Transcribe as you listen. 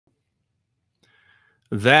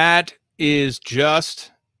That is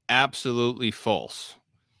just absolutely false.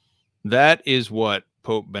 That is what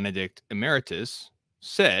Pope Benedict Emeritus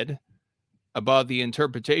said about the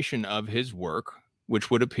interpretation of his work,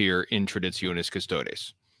 which would appear in Traditionis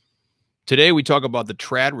Custodes. Today, we talk about the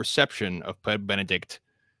trad reception of Pope Benedict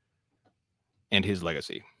and his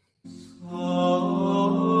legacy.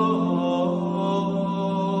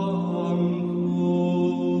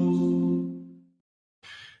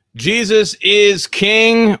 Jesus is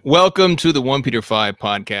King. Welcome to the 1 Peter 5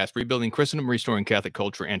 podcast, Rebuilding Christendom, Restoring Catholic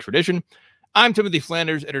Culture and Tradition. I'm Timothy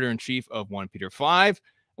Flanders, editor-in-chief of 1 Peter 5.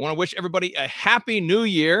 I want to wish everybody a happy new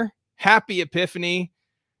year, happy Epiphany,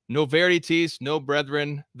 no verities, no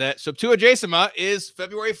brethren. That Septuagesima is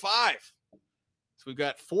February 5. So we've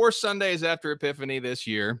got 4 Sundays after Epiphany this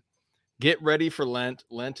year. Get ready for Lent.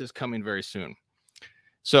 Lent is coming very soon.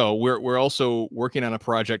 So we're also working on a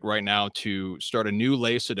project right now to start a new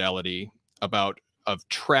lay sodality of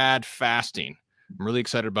trad fasting. I'm really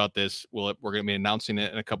excited about this. We're going to be announcing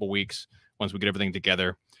it in a couple weeks once we get everything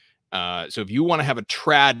together. So if you want to have a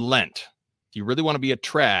trad Lent, if you really want to be a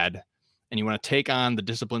trad and you want to take on the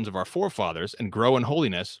disciplines of our forefathers and grow in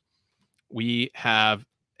holiness, we have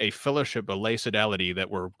a fellowship, a lay sodality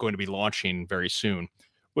that we're going to be launching very soon,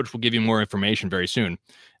 which will give you more information very soon.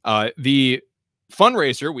 The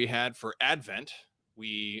fundraiser we had for Advent,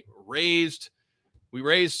 we raised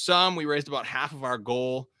about half of our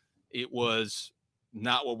goal. It was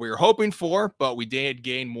not what we were hoping for, but we did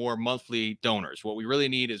gain more monthly donors. What we really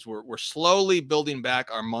need is we're slowly building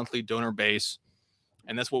back our monthly donor base,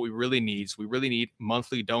 and that's what we really need. So we really need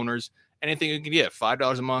monthly donors. Anything you can give,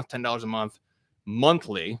 $5 a month, $10 a month,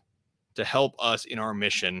 monthly, to help us in our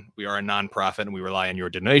mission. We are a nonprofit and we rely on your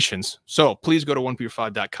donations. So please go to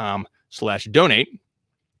 1peter5.com/donate.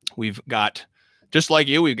 We've got, just like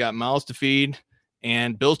you, we've got mouths to feed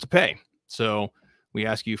and bills to pay. So we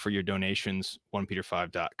ask you for your donations,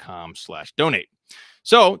 1peter5.com/donate.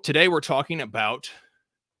 So today we're talking about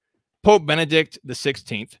Pope Benedict the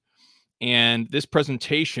 16th. And this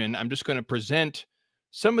presentation, I'm just going to present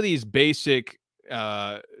some of these basic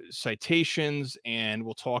citations, and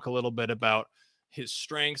we'll talk a little bit about his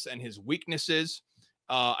strengths and his weaknesses.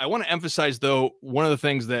 I want to emphasize, though, one of the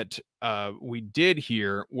things that we did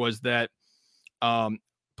here was that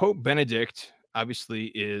Pope Benedict obviously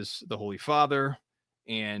is the Holy Father,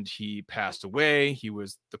 and he passed away. He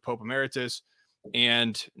was the Pope Emeritus.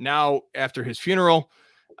 And now, after his funeral,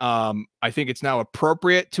 I think it's now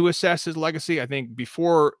appropriate to assess his legacy. I think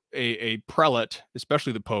before a prelate,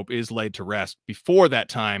 especially the Pope, is laid to rest, before that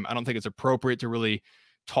time, I don't think it's appropriate to really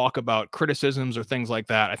talk about criticisms or things like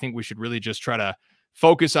that. I think we should really just try to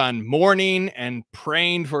focus on mourning and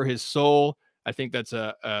praying for his soul. I think that's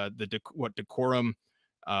what decorum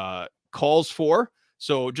calls for.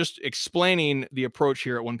 So just explaining the approach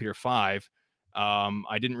here at 1 Peter 5,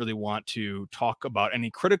 I didn't really want to talk about any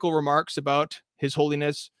critical remarks about His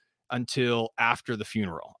Holiness until after the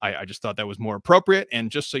funeral. I just thought that was more appropriate. And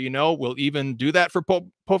just so you know, we'll even do that for Pope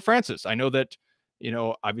Francis. I know that,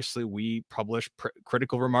 obviously we publish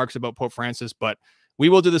critical remarks about Pope Francis, but we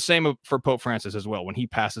will do the same for Pope Francis as well when he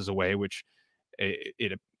passes away, which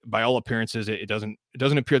by all appearances, it doesn't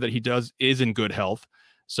appear that he is in good health.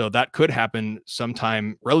 So that could happen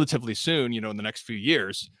sometime relatively soon, in the next few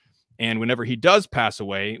years. And whenever he does pass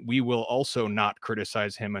away, we will also not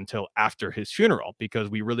criticize him until after his funeral, because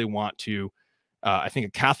we really want to, I think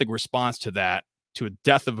a Catholic response to that, to a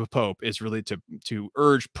death of a pope, is really to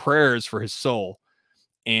urge prayers for his soul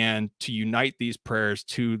and to unite these prayers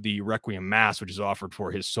to the Requiem Mass, which is offered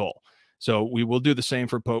for his soul. So we will do the same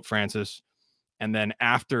for Pope Francis. And then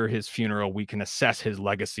after his funeral, we can assess his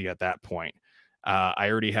legacy at that point. I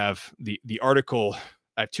already have the article.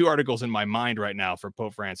 I have 2 articles in my mind right now for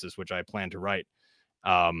Pope Francis, which I plan to write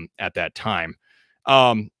at that time.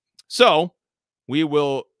 So we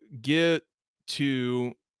will get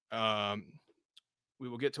to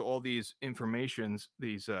all these informations,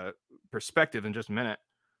 these perspectives in just a minute.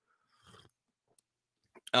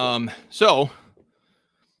 So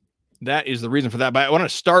that is the reason for that. But I want to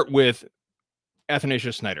start with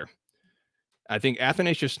Athanasius Schneider. I think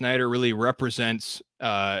Athanasius Schneider really represents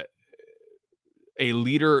a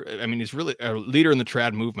leader. I mean, he's really a leader in the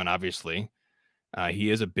trad movement, obviously.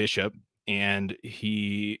 He is a bishop, and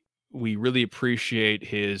we really appreciate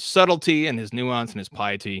his subtlety and his nuance and his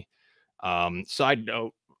piety. Side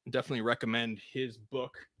note, definitely recommend his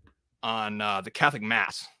book on the Catholic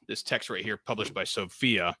Mass, this text right here, published by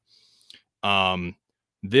Sophia.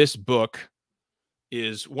 This book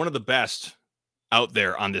is one of the best out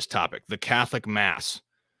there on this topic, the Catholic Mass,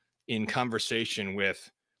 in conversation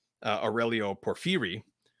with Aurelio Porphyry.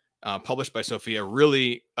 published by Sophia,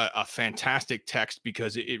 really a fantastic text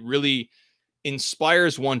because it really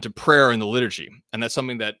inspires one to prayer in the liturgy. And that's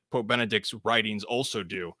something that Pope Benedict's writings also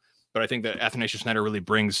do. But I think that Athanasius Schneider really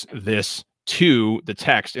brings this to the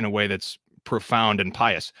text in a way that's profound and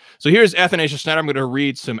pious. So here's Athanasius Schneider. I'm going to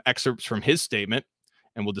read some excerpts from his statement,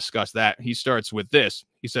 and we'll discuss that. He starts with this.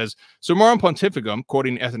 He says, Summorum Pontificum,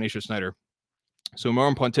 quoting Athanasius Schneider,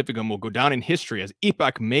 Summorum Pontificum will go down in history as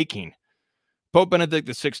epoch-making. Pope Benedict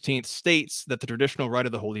XVI states that the traditional rite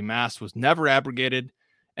of the Holy Mass was never abrogated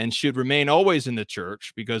and should remain always in the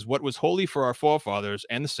Church, because what was holy for our forefathers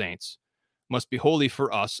and the saints must be holy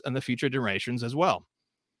for us and the future generations as well.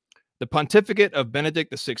 The pontificate of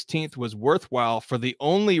Benedict XVI was worthwhile for the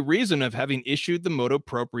only reason of having issued the motu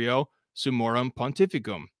proprio Summorum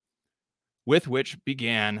Pontificum, with which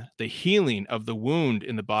began the healing of the wound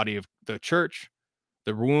in the body of the Church,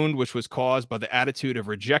 the wound which was caused by the attitude of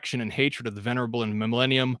rejection and hatred of the venerable and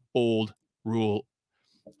millennium-old rule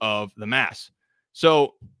of the Mass.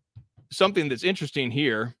 So something that's interesting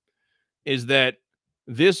here is that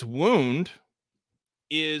this wound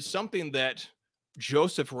is something that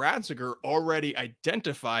Joseph Ratzinger already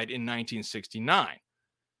identified in 1969.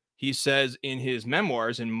 He says in his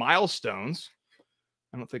memoirs, in Milestones,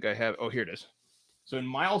 I don't think I have, oh, here it is. So in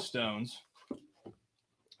Milestones,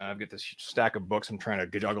 I've got this stack of books I'm trying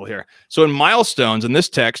to juggle here. So in Milestones, in this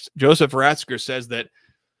text, Joseph Ratzinger says that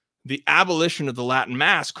the abolition of the Latin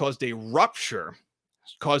Mass caused a rupture,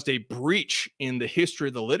 caused a breach in the history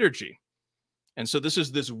of the liturgy. And so this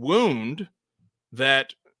is this wound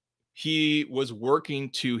that he was working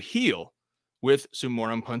to heal with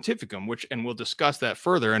Summorum Pontificum, and we'll discuss that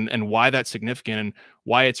further and why that's significant and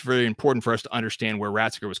why it's very important for us to understand where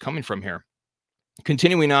Ratzinger was coming from here.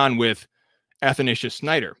 Continuing on with Athanasius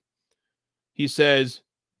Schneider, he says,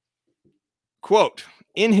 quote,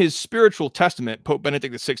 in his spiritual testament, Pope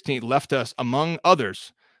Benedict XVI left us, among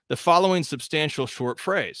others, the following substantial short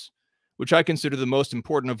phrase, which I consider the most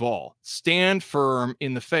important of all. Stand firm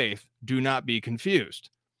in the faith, do not be confused.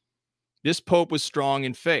 This Pope was strong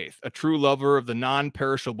in faith, a true lover of the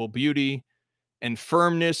non-perishable beauty and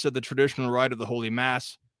firmness of the traditional rite of the Holy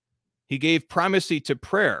Mass. He gave primacy to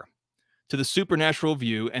prayer, to the supernatural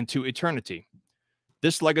view, and to eternity.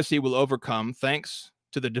 This legacy will overcome thanks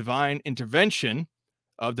to the divine intervention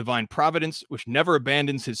of divine providence, which never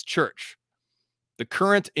abandons his church. The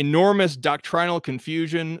current enormous doctrinal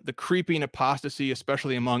confusion, the creeping apostasy,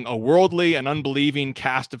 especially among a worldly and unbelieving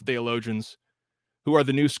caste of theologians, who are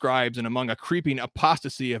the new scribes, and among a creeping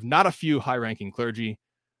apostasy of not a few high-ranking clergy,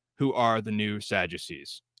 who are the new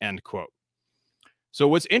Sadducees, end quote. So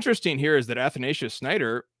what's interesting here is that Athanasius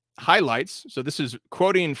Schneider highlights, so this is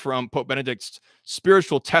quoting from Pope Benedict's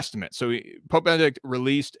spiritual testament. So Pope Benedict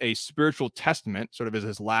released a spiritual testament, sort of as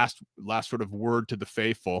his last sort of word to the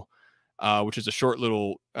faithful, which is a short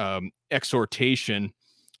little exhortation.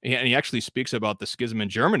 And he actually speaks about the schism in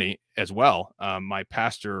Germany as well. My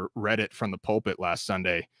pastor read it from the pulpit last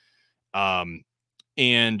Sunday.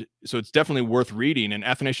 And so it's definitely worth reading. And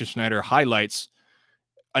Athanasius Schneider highlights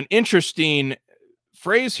an interesting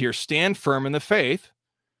phrase here, stand firm in the faith,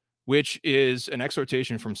 which is an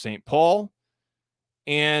exhortation from St. Paul,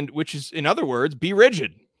 and which is, in other words, be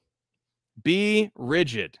rigid. Be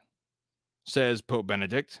rigid, says Pope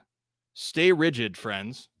Benedict. Stay rigid,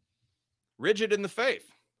 friends. Rigid in the faith.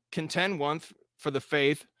 Contend one for the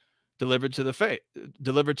faith delivered to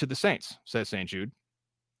the saints, says St. Jude.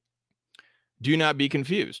 Do not be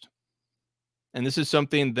confused. And this is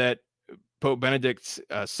something that Pope Benedict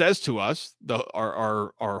says to us,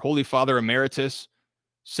 our Holy Father Emeritus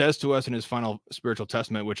says to us in his final spiritual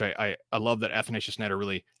testament, which I love that Athanasius Schneider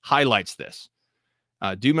really highlights this.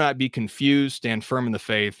 Do not be confused, stand firm in the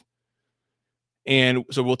faith. And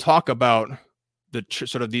so we'll talk about the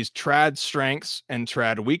sort of these trad strengths and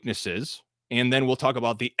trad weaknesses, and then we'll talk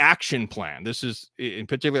about the action plan. This is, in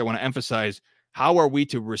particular, I want to emphasize, how are we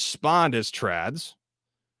to respond as trads?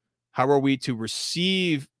 How are we to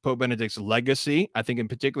receive Pope Benedict's legacy? I think in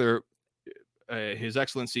particular, His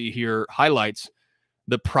Excellency here highlights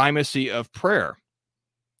the primacy of prayer,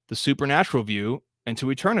 the supernatural view, and to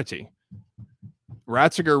eternity.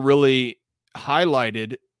 Ratzinger really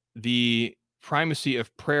highlighted the primacy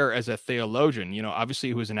of prayer as a theologian, obviously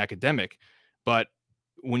who was an academic, but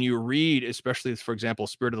when you read, especially, for example,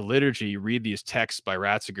 Spirit of the Liturgy, you read these texts by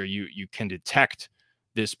Ratzinger, you can detect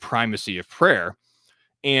this primacy of prayer.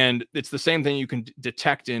 And it's the same thing you can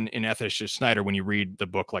detect in Athanasius Schneider when you read the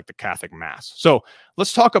book like the Catholic Mass. So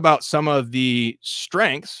let's talk about some of the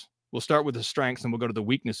strengths. We'll start with the strengths and we'll go to the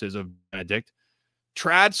weaknesses of Benedict.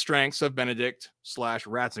 Trad strengths of Benedict /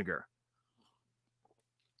 Ratzinger.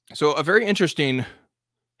 So a very interesting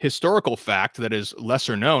historical fact that is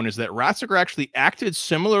lesser known is that Ratzinger actually acted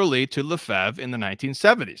similarly to Lefebvre in the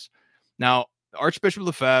 1970s. Now, Archbishop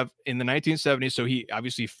Lefebvre in the 1970s, so he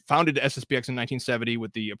obviously founded SSPX in 1970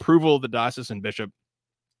 with the approval of the diocesan bishop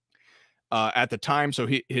at the time. So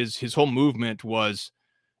his whole movement was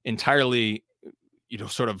entirely,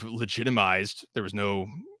 sort of legitimized. There was no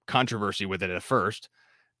controversy with it at first,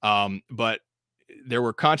 but there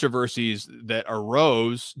were controversies that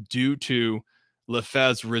arose due to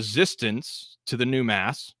Lefebvre's resistance to the new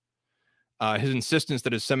mass, his insistence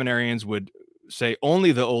that his seminarians would say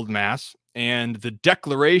only the old mass, and the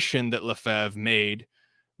declaration that Lefebvre made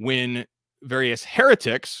when various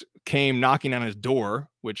heretics came knocking on his door,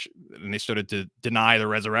 and they started to deny the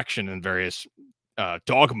resurrection and various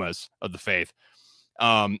dogmas of the faith.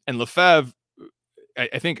 And Lefebvre,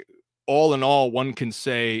 I think all in all, one can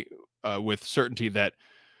say with certainty that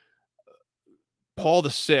Paul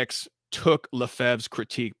VI took Lefebvre's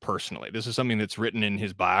critique personally. This is something that's written in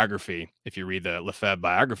his biography. If you read the Lefebvre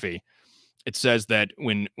biography, it says that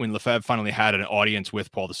when Lefebvre finally had an audience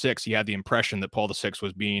with Paul VI, he had the impression that Paul VI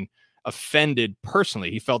was being offended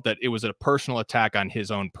personally. He felt that it was a personal attack on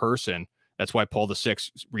his own person. That's why Paul VI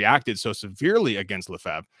reacted so severely against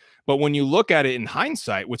Lefebvre. But when you look at it in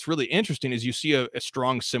hindsight, what's really interesting is you see a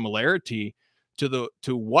strong similarity to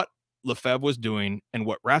what Lefebvre was doing and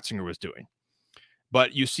what Ratzinger was doing.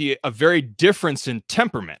 But you see a very difference in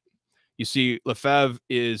temperament. You see Lefebvre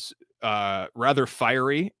is rather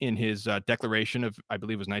fiery in his declaration of, I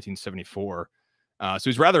believe it was 1974. So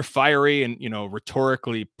he's rather fiery and,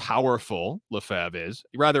 rhetorically powerful. Lefebvre is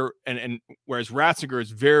and whereas Ratzinger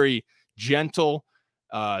is very gentle,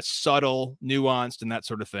 subtle, nuanced, and that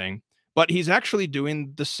sort of thing. But he's actually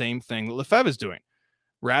doing the same thing that Lefebvre is doing.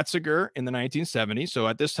 Ratzinger in the 1970s. So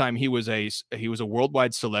at this time, he was a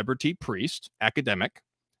worldwide celebrity priest, academic.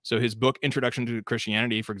 So his book Introduction to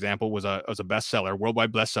Christianity, for example, was a bestseller,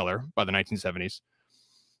 worldwide bestseller by the 1970s.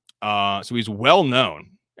 So he's well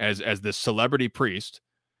known as this celebrity priest,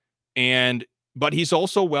 but he's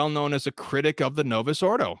also well known as a critic of the Novus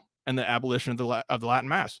Ordo and the abolition of the Latin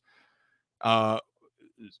Mass.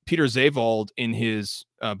 Peter Zewald, in his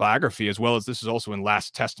biography, as well as this is also in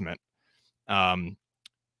Last Testament,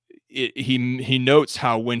 he notes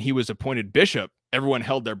how when he was appointed bishop, everyone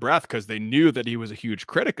held their breath because they knew that he was a huge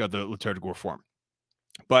critic of the liturgical reform.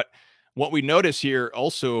 But what we notice here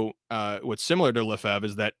also, what's similar to Lefebvre,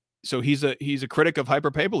 is that he's a critic of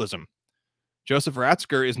hyperpapalism. Joseph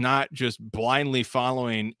Ratzinger is not just blindly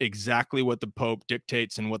following exactly what the Pope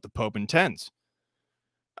dictates and what the Pope intends.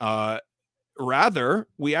 Rather,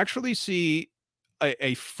 we actually see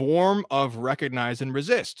a form of recognize and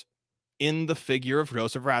resist in the figure of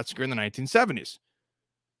Joseph Ratzinger in the 1970s.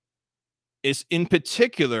 Is in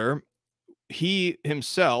particular, he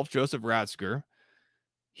himself, Joseph Ratzinger,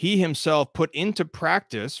 he himself put into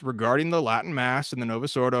practice regarding the Latin Mass and the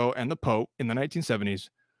Novus Ordo and the Pope in the 1970s,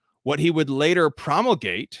 what he would later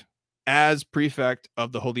promulgate as prefect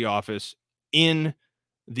of the Holy Office in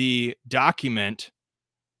the document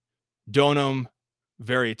Donum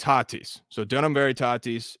Veritatis. So Donum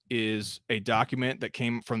Veritatis is a document that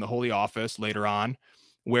came from the Holy Office later on,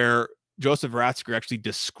 where Joseph Ratzinger actually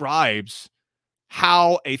describes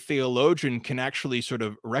how a theologian can actually sort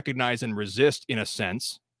of recognize and resist, in a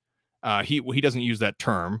sense. He doesn't use that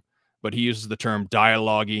term, but he uses the term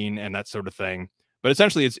dialoguing and that sort of thing. But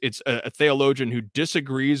essentially, it's a theologian who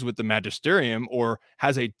disagrees with the magisterium or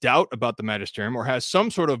has a doubt about the magisterium or has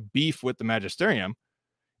some sort of beef with the magisterium.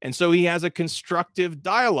 And so he has a constructive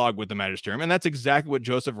dialogue with the magisterium. And that's exactly what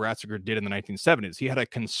Joseph Ratzinger did in the 1970s. He had a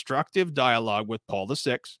constructive dialogue with Paul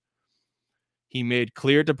VI. He made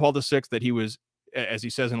clear to Paul VI that he was, as he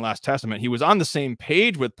says in Last Testament, he was on the same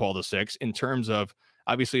page with Paul VI in terms of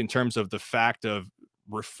the fact of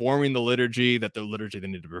reforming the liturgy, that the liturgy that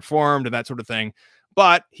needed to be reformed and that sort of thing.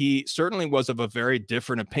 But he certainly was of a very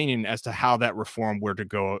different opinion as to how that reform was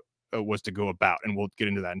to go about. And we'll get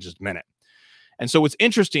into that in just a minute. And so what's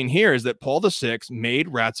interesting here is that Paul VI made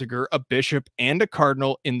Ratzinger a bishop and a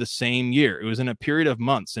cardinal in the same year. It was in a period of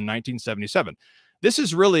months in 1977. This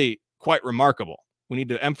is really quite remarkable. We need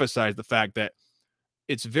to emphasize the fact that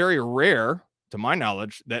it's very rare, to my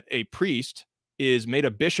knowledge, that a priest is made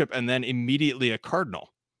a bishop and then immediately a cardinal.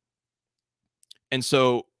 And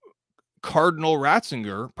so Cardinal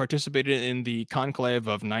Ratzinger participated in the conclave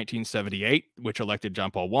of 1978, which elected John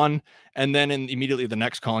Paul I, and then in immediately the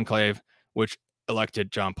next conclave, which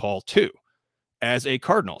elected John Paul II as a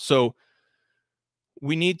cardinal. So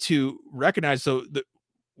we need to recognize,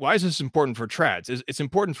 why is this important for trads? It's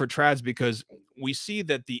important for trads because we see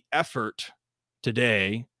that the effort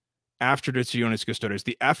today, after Traditionis Custodes,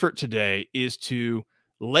 the effort today is to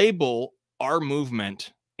label our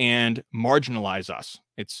movement and marginalize us.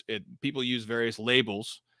 People use various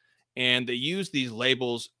labels, and they use these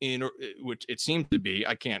labels in which it seems to be,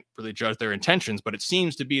 I can't really judge their intentions, but it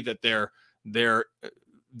seems to be that they're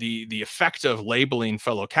the effect of labeling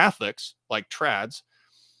fellow Catholics like trads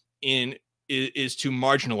is to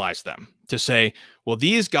marginalize them, to say, well,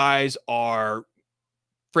 these guys are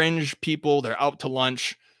fringe people, they're out to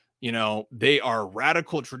lunch, they are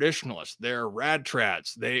radical traditionalists, they're rad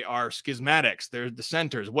trads, they are schismatics, they're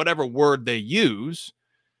dissenters, whatever word they use.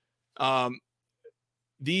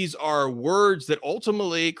 These are words that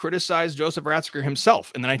ultimately criticize Joseph Ratzinger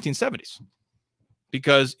himself in the 1970s,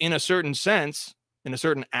 because in a certain sense, in a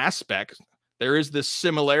certain aspect, there is this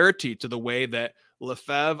similarity to the way that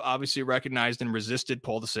Lefebvre obviously recognized and resisted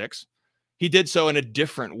Paul VI. He did so in a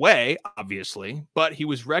different way, obviously, but he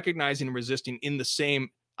was recognizing and resisting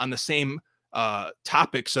on the same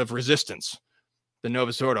topics of resistance: the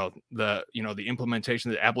Novus Ordo, the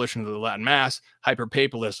implementation, the abolition of the Latin Mass,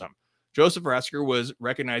 hyperpapalism. Joseph Ratzinger was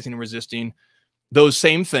recognizing and resisting those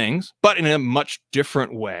same things, but in a much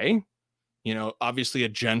different way. Obviously a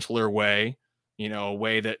gentler way. A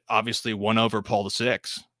way that obviously won over Paul VI.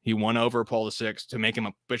 He won over Paul VI to make him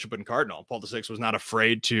a bishop and cardinal. Paul VI was not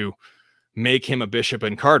afraid to make him a bishop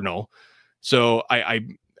and cardinal. So I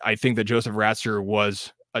think that Joseph Ratzinger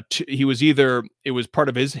was it was part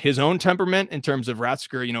of his own temperament in terms of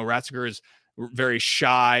Ratzinger. Ratzinger is very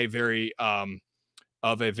shy, very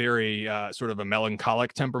of a very sort of a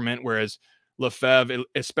melancholic temperament, whereas Lefebvre,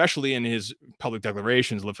 especially in his public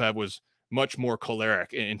declarations, Lefebvre was much more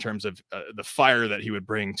choleric in terms of the fire that he would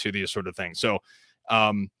bring to these sort of things. So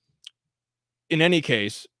in any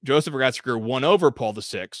case, Joseph Ratzinger won over Paul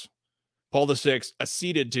VI. Paul VI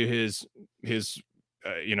acceded to his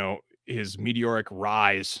meteoric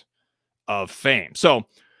rise of fame. So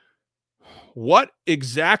what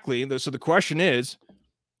exactly, so the question is,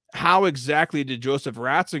 how exactly did Joseph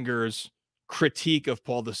Ratzinger's critique of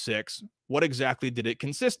Paul VI, what exactly did it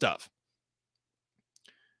consist of?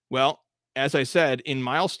 Well, as I said, in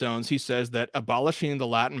Milestones, he says that abolishing the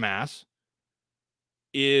Latin Mass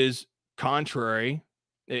is contrary.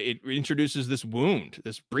 It introduces this wound,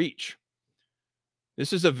 this breach.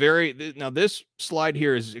 This is now this slide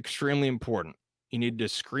here is extremely important. You need to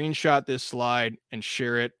screenshot this slide and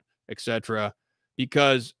share it, etc.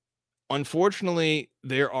 Because unfortunately,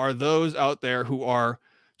 there are those out there who are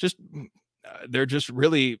they're just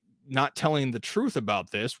really not telling the truth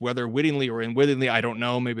about this, whether wittingly or unwittingly. I don't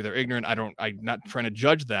know. Maybe they're ignorant. I'm not trying to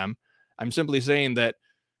judge them. I'm simply saying that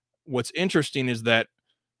what's interesting is that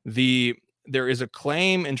there is a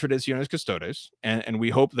claim in Traditionis Custodes, and we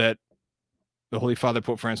hope that the Holy Father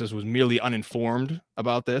Pope Francis was merely uninformed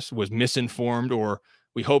about this, was misinformed, or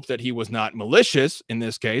we hope that he was not malicious in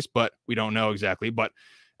this case, but we don't know exactly. But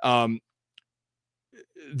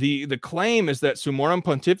the claim is that Summorum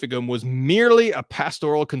Pontificum was merely a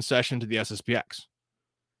pastoral concession to the SSPX.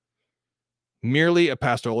 Merely a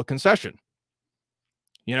pastoral concession.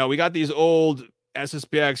 We got these old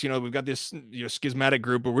SSPX, we've got this schismatic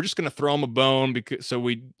group, but we're just going to throw them a bone so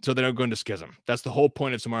they don't go into schism. That's the whole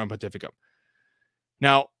point of Summorum Pontificum.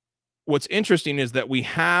 Now, what's interesting is that we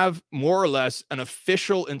have more or less an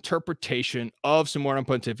official interpretation of Summorum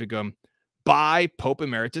Pontificum by Pope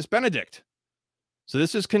Emeritus Benedict. So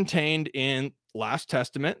this is contained in Last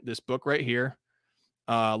Testament, this book right here.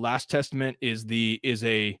 Last Testament is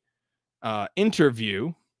a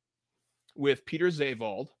interview with Peter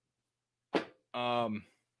Zewald,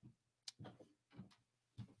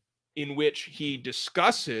 in which he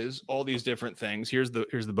discusses all these different things. Here's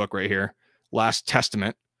the book right here, Last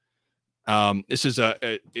Testament. This is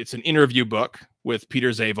it's an interview book with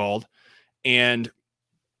Peter Zewald, and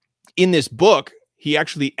in this book, he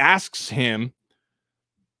actually asks him,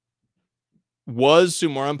 was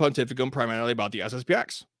Summorum Pontificum primarily about the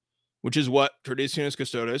SSPX, which is what Traditionis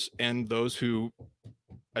Custodes and those who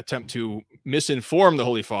attempt to misinform the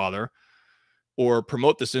Holy Father or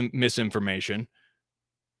promote this misinformation,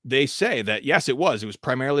 they say that, yes, it was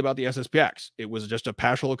primarily about the SSPX. It was just a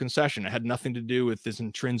pastoral concession. It had nothing to do with this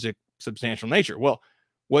intrinsic substantial nature. Well,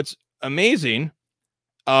 what's amazing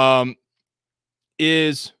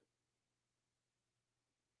is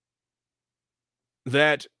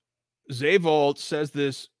that Zewald says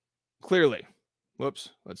this clearly. Whoops.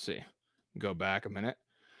 Let's see. Go back a minute.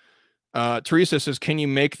 Teresa says, can you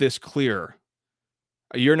make this clear?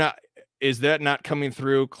 Is that not coming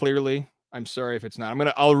through clearly? I'm sorry if it's not.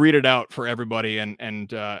 I'll read it out for everybody. And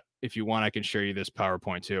if you want, I can share you this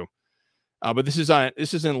PowerPoint too. But this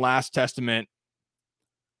is in Last Testament,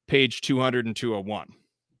 page 200 and 201.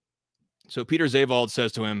 So Peter Zewald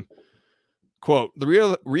says to him, quote,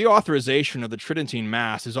 the reauthorization of the Tridentine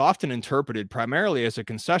Mass is often interpreted primarily as a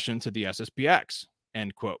concession to the SSPX,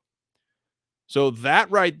 end quote. So that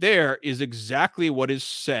right there is exactly what is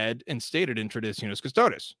said and stated in Traditionis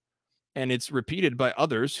Custodes. And it's repeated by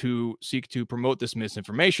others who seek to promote this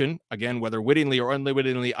misinformation. Again, whether wittingly or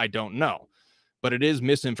unwittingly, I don't know. But it is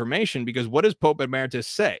misinformation because what does Pope Emeritus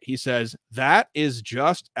say? He says, that is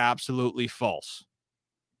just absolutely false.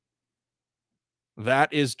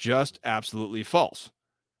 That is just absolutely false.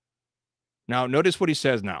 Now, notice what he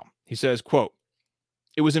says now. He says, quote,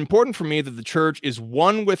 it was important for me that the church is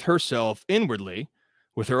one with herself inwardly,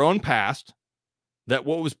 with her own past, that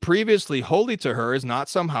what was previously holy to her is not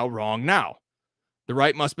somehow wrong now. The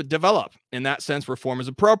right must be developed. In that sense, reform is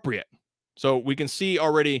appropriate. So we can see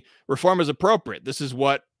already reform is appropriate. This is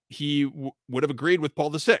what he would have agreed with Paul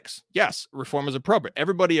VI. Yes, reform is appropriate.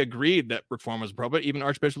 Everybody agreed that reform was appropriate. Even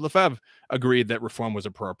Archbishop Lefebvre agreed that reform was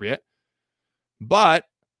appropriate. But,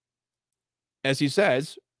 as he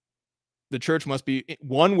says, the church must be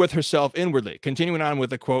one with herself inwardly. Continuing on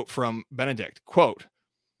with a quote from Benedict, quote,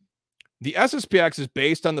 the SSPX is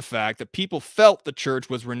based on the fact that people felt the church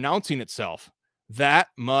was renouncing itself. That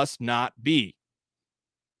must not be.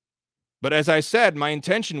 But as I said, my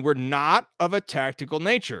intentions were not of a tactical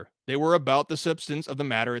nature. They were about the substance of the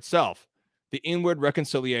matter itself, the inward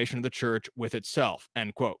reconciliation of the church with itself,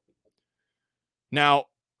 end quote. Now,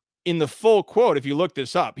 in the full quote, if you look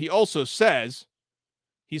this up, he also says,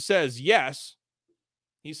 yes,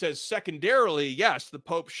 he says secondarily, yes, the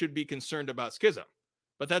Pope should be concerned about schism,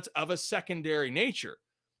 but that's of a secondary nature.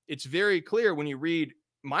 It's very clear when you read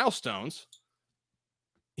Milestones.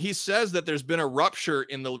 He says that there's been a rupture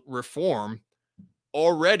in the reform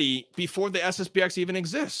already before the SSPX even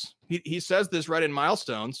exists. He says this right in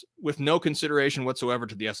Milestones with no consideration whatsoever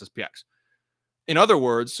to the SSPX. In other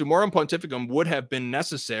words, Summorum Pontificum would have been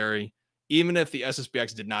necessary even if the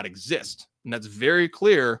SSPX did not exist. And that's very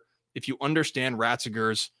clear if you understand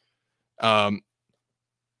Ratzinger's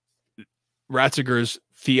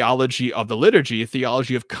theology of the liturgy, a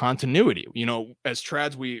theology of continuity. You know, as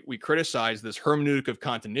trads, we criticize this hermeneutic of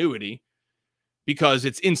continuity because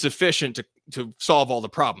it's insufficient to solve all the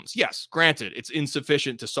problems. Yes, granted, it's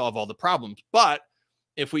insufficient to solve all the problems. But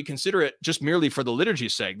if we consider it just merely for the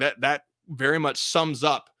liturgy's sake, that very much sums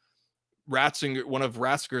up Ratzinger, one of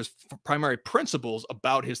Ratzinger's primary principles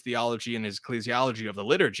about his theology and his ecclesiology of the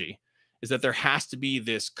liturgy, is that there has to be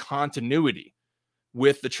this continuity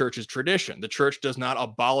with the church's tradition. The church does not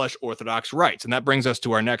abolish Orthodox rites. And that brings us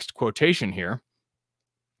to our next quotation here.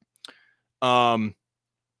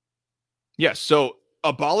 Yes, so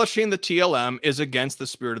abolishing the TLM is against the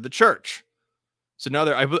spirit of the church. So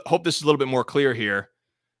another, I hope this is a little bit more clear here.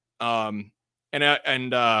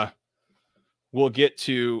 We'll get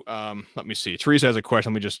to, let me see. Teresa has a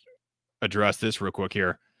question. Let me just address this real quick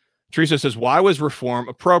here. Teresa says, why was reform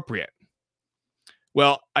appropriate?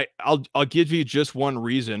 Well, I'll give you just one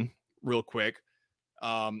reason real quick.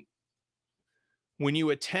 When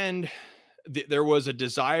you attend, there was a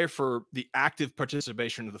desire for the active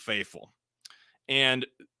participation of the faithful. And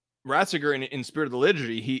Ratzinger, in Spirit of the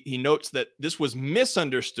Liturgy, he notes that this was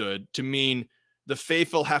misunderstood to mean the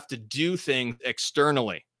faithful have to do things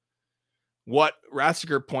externally. What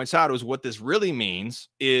Ratzinger points out is what this really means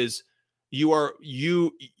is you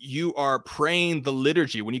are praying the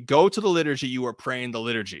liturgy. When you go to the liturgy, you are praying the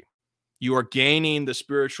liturgy. You are gaining the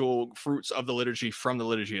spiritual fruits of the liturgy from the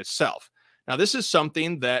liturgy itself. Now, this is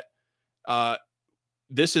something that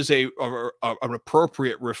this is an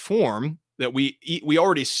appropriate reform that we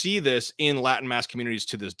already see this in Latin Mass communities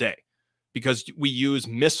to this day because we use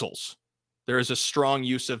missals. There is a strong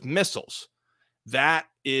use of missals. That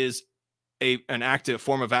is an active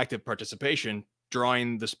form of active participation,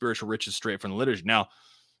 drawing the spiritual riches straight from the liturgy. Now,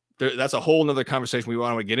 that's a whole nother conversation we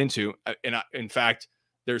want to get into. And in fact,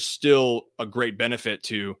 there's still a great benefit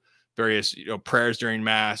to various prayers during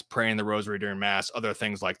Mass, praying the Rosary during Mass, other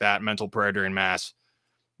things like that, mental prayer during Mass.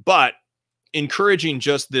 But encouraging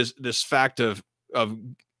just this fact of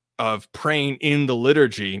praying in the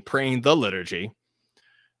liturgy,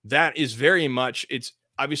 that is very much, it's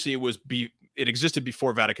obviously it existed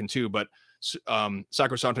before Vatican II, but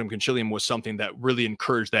Sacrosanctum Concilium was something that really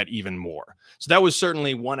encouraged that even more. So that was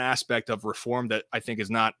certainly one aspect of reform that I think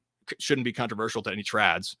shouldn't be controversial to any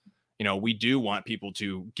trads. We do want people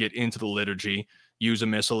to get into the liturgy, use a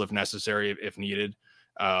missal if necessary, if needed,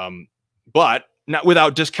 but not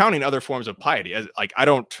without discounting other forms of piety. Like I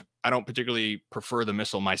don't particularly prefer the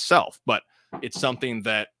missal myself, but it's something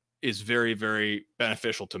that is very, very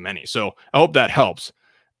beneficial to many. So I hope that helps.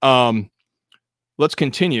 Let's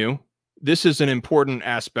continue. This is an important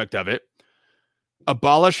aspect of it.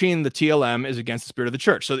 abolishing the TLM is against the spirit of the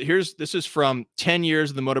church. So this is from 10 years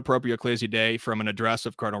of the Motu Proprio Ecclesiae Dei from an address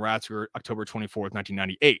of Cardinal Ratzinger, October 24th,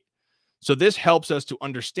 1998. So this helps us to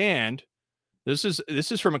understand. This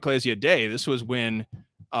is from Ecclesia Dei. This was when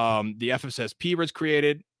the FSSP was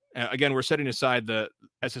created. Again, we're setting aside the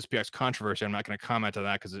SSPX controversy. I'm not going to comment on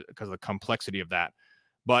that because of the complexity of that.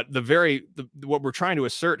 But what we're trying to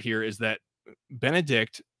assert here is that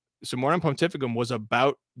Benedict Summorum Pontificum was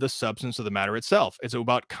about the substance of the matter itself. It's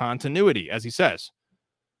about continuity, as he says.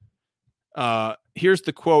 Here's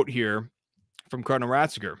the quote here from Cardinal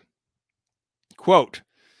Ratzinger. Quote,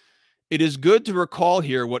 "It is good to recall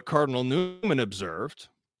here what Cardinal Newman observed,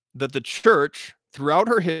 that the Church, throughout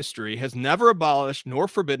her history, has never abolished nor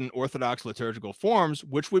forbidden Orthodox liturgical forms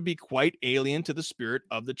which would be quite alien to the spirit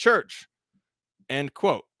of the Church." End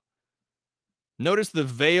quote. Notice the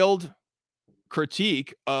veiled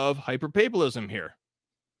critique of hyperpapalism here.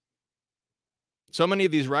 So many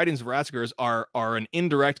of these writings of Ratzinger's are an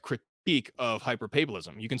indirect critique of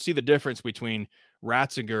hyperpapalism. You can see the difference between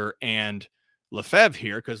Ratzinger and Lefebvre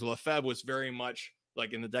here, because Lefebvre was very much,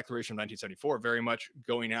 like in the Declaration of 1974, very much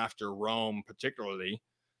going after Rome particularly.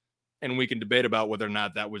 And we can debate about whether or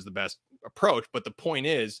not that was the best approach. But the point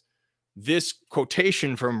is, this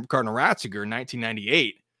quotation from Cardinal Ratzinger in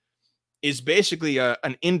 1998 is basically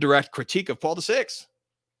an indirect critique of Paul VI.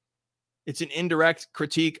 It's an indirect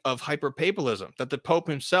critique of hyperpapalism, that the Pope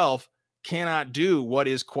himself cannot do what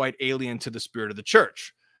is quite alien to the spirit of the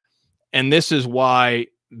Church. And this is why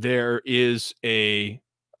there is a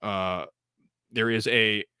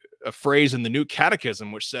phrase in the New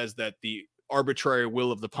Catechism which says that the arbitrary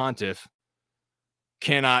will of the pontiff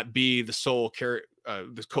cannot be the sole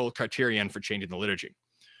criterion for changing the liturgy.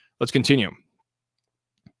 Let's continue.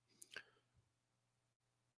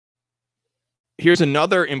 Here's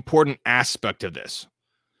another important aspect of this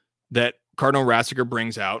that Cardinal Ratzinger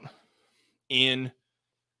brings out in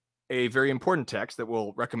a very important text that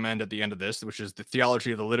we'll recommend at the end of this, which is the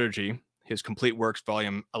Theology of the Liturgy, his complete works,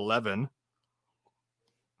 volume 11.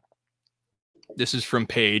 This is from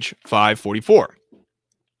page 544.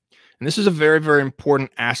 And this is a very, very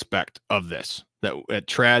important aspect of this that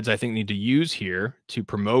trads, I think, need to use here to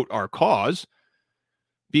promote our cause,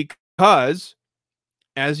 because,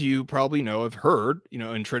 as you probably know, have heard, in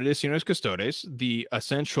Trinitas Unus Custodes, the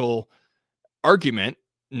essential argument,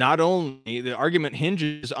 the argument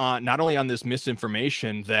hinges on not only on this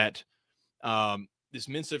misinformation that Summorum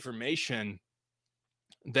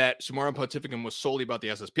Pontificum was solely about the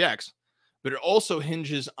SSPX, but it also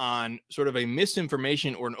hinges on sort of a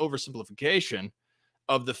misinformation or an oversimplification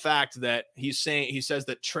of the fact that he says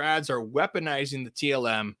that trads are weaponizing the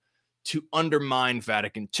TLM to undermine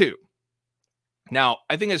Vatican II. Now,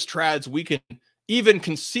 I think as trads, we can even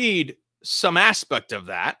concede some aspect of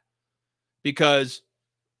that, because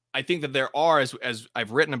I think that there are, as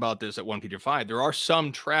I've written about this at 1 Peter 5, there are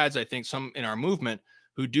some trads, I think, some in our movement,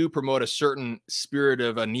 who do promote a certain spirit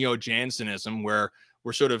of a neo-Jansenism, where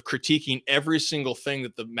we're sort of critiquing every single thing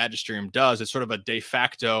that the magisterium does. It's sort of a de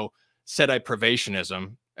facto sedi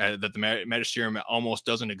privationism, that the magisterium almost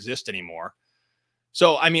doesn't exist anymore.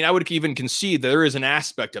 So, I mean, I would even concede that there is an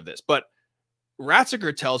aspect of this, but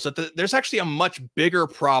Ratzinger tells us that there's actually a much bigger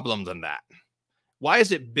problem than that. Why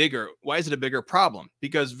is it bigger? Why is it a bigger problem?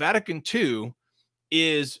 Because Vatican II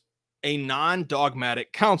is a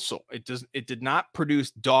non-dogmatic council. It did not produce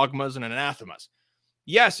dogmas and anathemas.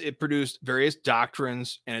 Yes, it produced various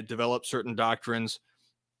doctrines and it developed certain doctrines,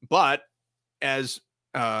 but as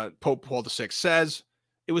Pope Paul VI says,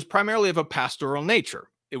 it was primarily of a pastoral nature.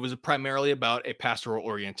 It was primarily about a pastoral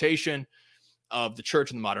orientation of the church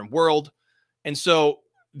in the modern world. And so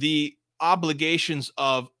the obligations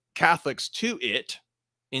of Catholics to it,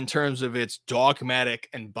 in terms of its dogmatic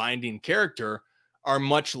and binding character, are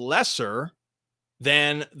much lesser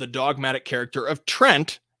than the dogmatic character of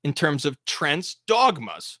Trent in terms of Trent's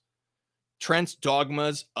dogmas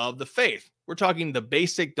of the faith. We're talking the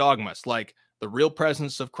basic dogmas, like the real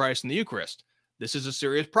presence of Christ in the Eucharist. This is a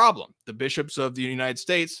serious problem. The bishops of the United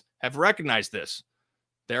States have recognized this.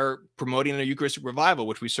 They're promoting a Eucharistic revival,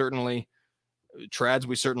 which we certainly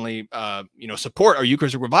support our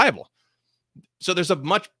Eucharistic revival. So there's a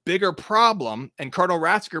much bigger problem, and Cardinal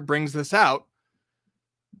Ratzinger brings this out.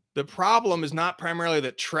 The problem is not primarily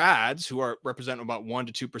that trads, who represent about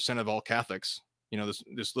 1% to 2% of all Catholics,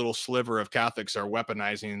 this little sliver of Catholics, are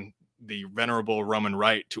weaponizing the venerable Roman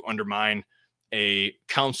Rite to undermine a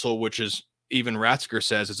council, which is, even Ratzinger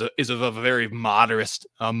says, is of a very modest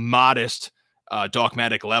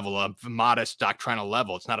dogmatic level, a modest doctrinal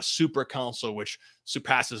level. It's not a super council which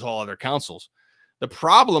surpasses all other councils. The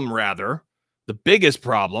problem, rather, the biggest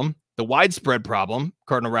problem, The widespread problem,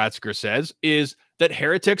 Cardinal Ratzinger says, is that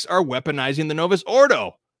heretics are weaponizing the Novus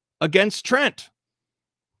Ordo against Trent.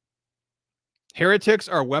 Heretics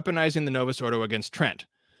are weaponizing the Novus Ordo against Trent.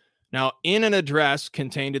 Now, in an address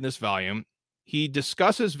contained in this volume, he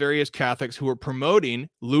discusses various Catholics who are promoting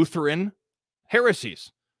Lutheran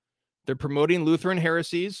heresies. They're promoting Lutheran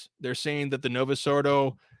heresies. They're saying that the Novus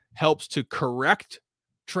Ordo helps to correct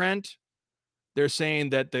Trent. They're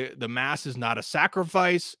saying that the Mass is not a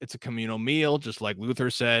sacrifice. It's a communal meal, just like Luther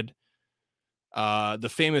said. The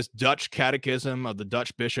famous Dutch catechism of the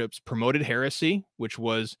Dutch bishops promoted heresy, which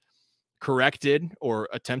was corrected or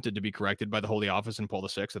attempted to be corrected by the Holy Office and Paul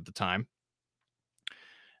VI at the time,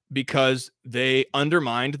 because they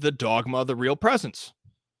undermined the dogma of the real presence.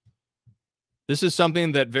 This is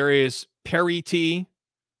something that various periti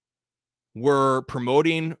were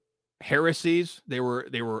promoting heresies. They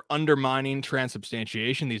were undermining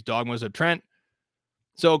transubstantiation, these dogmas of Trent.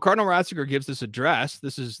 So Cardinal Ratzinger gives this address.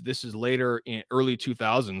 This is later in early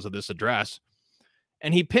 2000s of this address,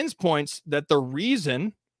 and he pinpoints that the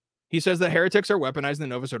reason, he says, that heretics are weaponizing the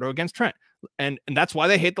Novus Ordo against Trent, and that's why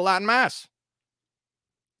they hate the Latin Mass.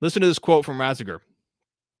 Listen to this quote from Ratzinger.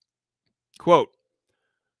 Quote,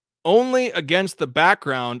 "Only against the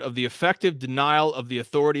background of the effective denial of the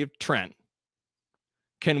authority of Trent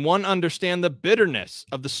can one understand the bitterness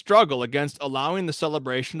of the struggle against allowing the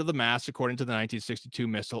celebration of the Mass according to the 1962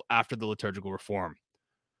 Missal after the liturgical reform.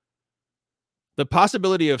 The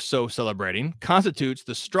possibility of so celebrating constitutes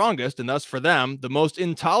the strongest, and thus for them, the most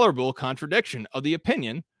intolerable contradiction of the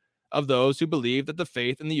opinion of those who believe that the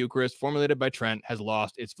faith in the Eucharist formulated by Trent has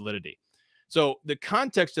lost its validity." So the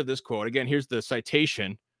context of this quote, again, here's the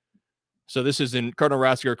citation. So this is in Cardinal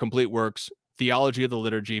Ratzinger Complete Works, Theology of the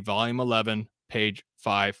Liturgy, Volume 11, page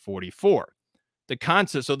 544. The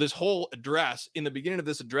concept, so this whole address, in the beginning of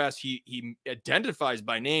this address, he identifies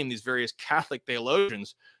by name these various Catholic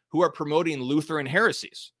theologians who are promoting Lutheran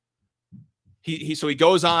heresies. So he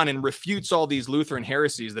goes on and refutes all these Lutheran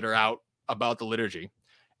heresies that are out about the liturgy.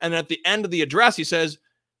 And at the end of the address, he says,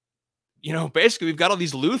 you know, basically, we've got all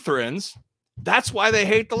these Lutherans. That's why they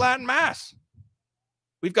hate the Latin Mass.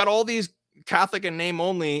 We've got all these Catholic and name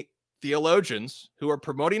only theologians who are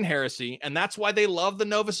promoting heresy, and that's why they love the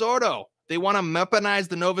Novus Ordo. They want to weaponize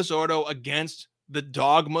the Novus Ordo against the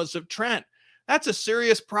dogmas of Trent. That's a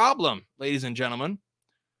serious problem, ladies and gentlemen.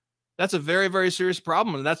 That's a very, very serious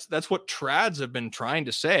problem. And that's what trads have been trying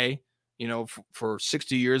to say, you know, for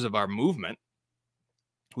 60 years of our movement.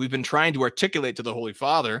 We've been trying to articulate to the Holy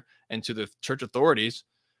Father and to the church authorities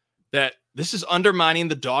that this is undermining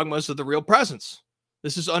the dogmas of the real presence.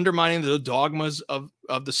 This is undermining the dogmas of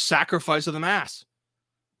the sacrifice of the Mass.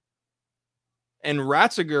 And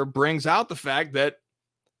Ratzinger brings out the fact that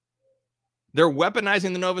they're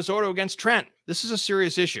weaponizing the Novus Ordo against Trent. This is a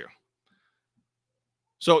serious issue.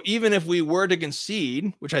 So even if we were to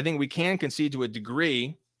concede, which I think we can concede to a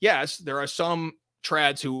degree, yes, there are some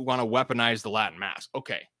trads who want to weaponize the Latin Mass.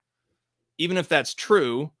 Okay. Even if that's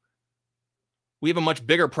true, we have a much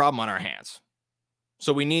bigger problem on our hands.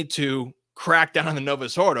 So we need to crack down on the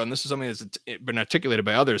Novus Ordo, and this is something that's been articulated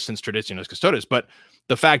by others since Traditionis Custodes. But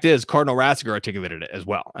the fact is, Cardinal Ratzinger articulated it as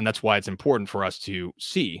well, and that's why it's important for us to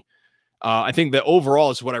see. I think that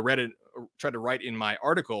overall is what I tried to write in my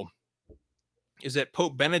article, is that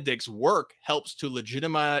Pope Benedict's work helps to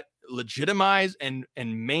legitimize and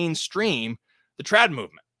mainstream the trad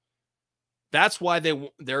movement. That's why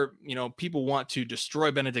they're people want to destroy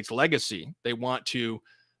Benedict's legacy. They want to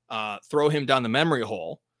throw him down the memory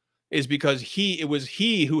hole, is because it was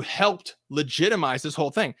he who helped legitimize this whole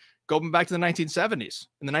thing. Going back to the 1970s.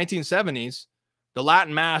 In the 1970s, the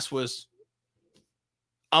Latin Mass was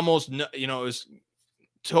almost, it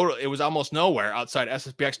was almost nowhere outside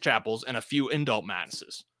SSPX chapels and a few indult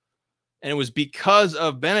masses. And it was because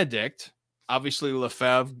of Benedict. Obviously,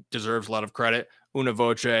 Lefebvre deserves a lot of credit. Una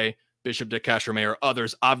Voce, Bishop de Castro,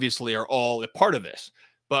 others obviously are all a part of this.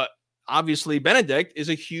 But obviously, Benedict is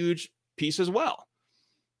a huge piece as well.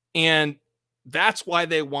 And that's why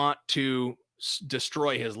they want to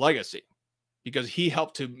destroy his legacy, because he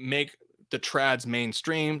helped to make the trads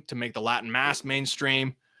mainstream, to make the Latin Mass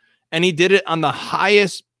mainstream. And he did it on the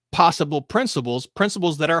highest possible principles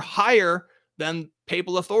that are higher than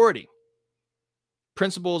papal authority.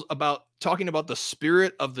 Principles about talking about the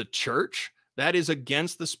spirit of the church, that is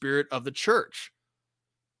against the spirit of the church.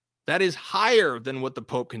 That is higher than what the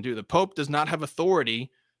Pope can do. The Pope does not have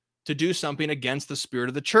authority to do something against the spirit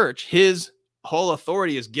of the church. His whole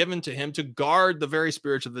authority is given to him to guard the very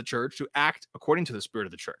spirits of the church, to act according to the spirit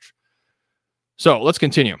of the church. So let's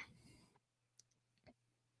continue.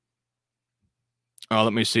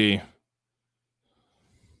 Let me see.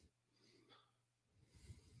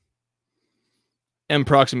 M.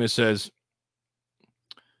 Proximus says,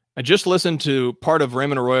 I just listened to part of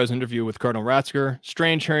Raymond Arroyo's interview with Cardinal Ratzinger.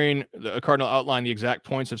 Strange hearing the Cardinal outline the exact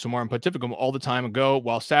points of Summarum Pontificum all the time ago,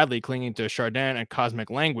 while sadly clinging to Chardin and cosmic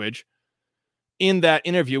language. In that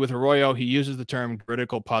interview with Arroyo, he uses the term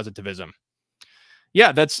critical positivism.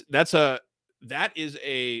 Yeah, that is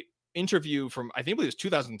a interview from, I think it was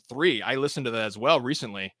 2003. I listened to that as well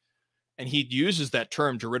recently. And he uses that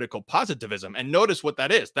term juridical positivism. And notice what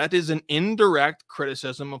that is. That is an indirect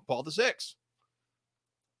criticism of Paul VI.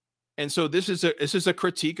 And so this is a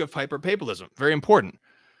critique of hyperpapalism. Very important.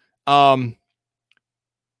 Let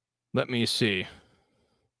me see.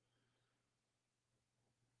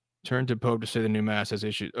 Turn to Pope to say the new mass has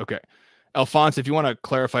issues. Okay. Alphonse, if you want to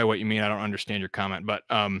clarify what you mean, I don't understand your comment, but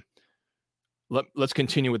let's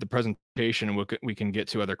continue with the presentation and we can get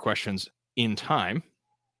to other questions in time.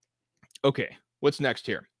 Okay. What's next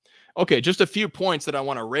here? Okay. Just a few points that I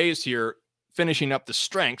want to raise here, finishing up the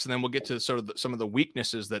strengths, and then we'll get to sort of some of the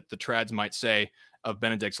weaknesses that the trads might say of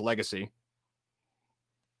Benedict's legacy.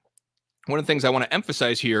 One of the things I want to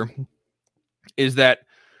emphasize here is that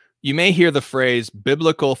you may hear the phrase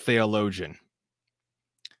biblical theologian.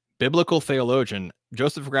 Biblical theologian.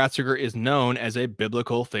 Joseph Ratzinger is known as a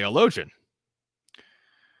biblical theologian.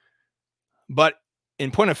 But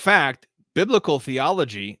in point of fact, biblical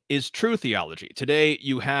theology is true theology. Today,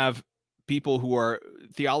 you have people who are,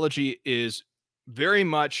 theology is very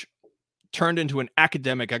much turned into an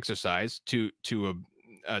academic exercise to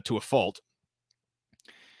a fault.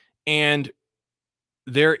 And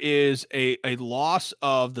there is a loss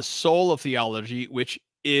of the soul of theology, which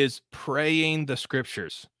is praying the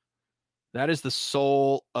scriptures. That is the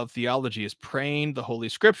soul of theology, is praying the Holy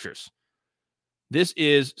Scriptures. This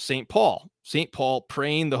is St. Paul. St. Paul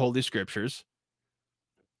praying the Holy Scriptures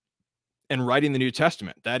and writing the New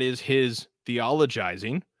Testament. That is his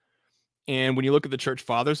theologizing. And when you look at the Church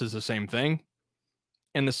Fathers, it's the same thing.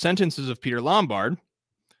 And the sentences of Peter Lombard,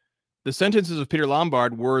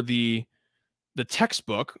 were the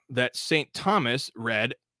textbook that St. Thomas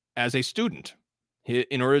read as a student.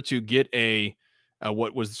 In order to get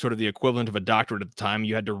what was sort of the equivalent of a doctorate at the time,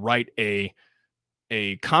 you had to write a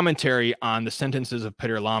commentary on the sentences of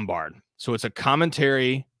Peter Lombard. So it's a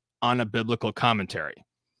commentary on a biblical commentary.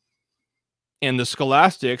 And the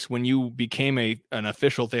scholastics, when you became an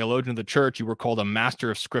official theologian of the church, you were called a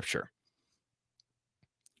master of scripture.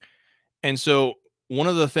 And so one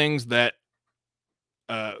of the things that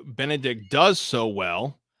Benedict does so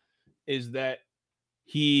well is that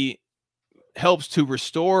he helps to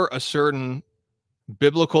restore a certain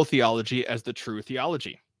biblical theology as the true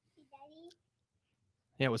theology. Daddy?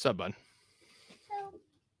 Yeah, what's up, bud? So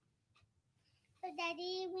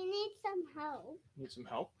Daddy, we need some help. Need some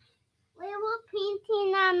help? We were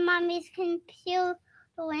painting on Mommy's computer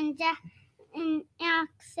and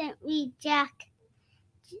accidentally Jack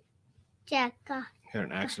got. Had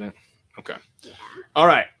an accident? Okay. Yeah. All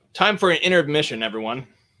right. Time for an intermission, everyone.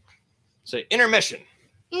 Say intermission.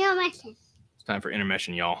 Intermission. It's time for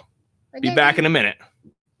intermission, y'all. Be back in a minute.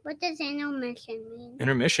 What does intermission mean?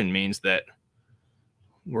 Intermission means that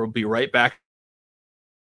we'll be right back.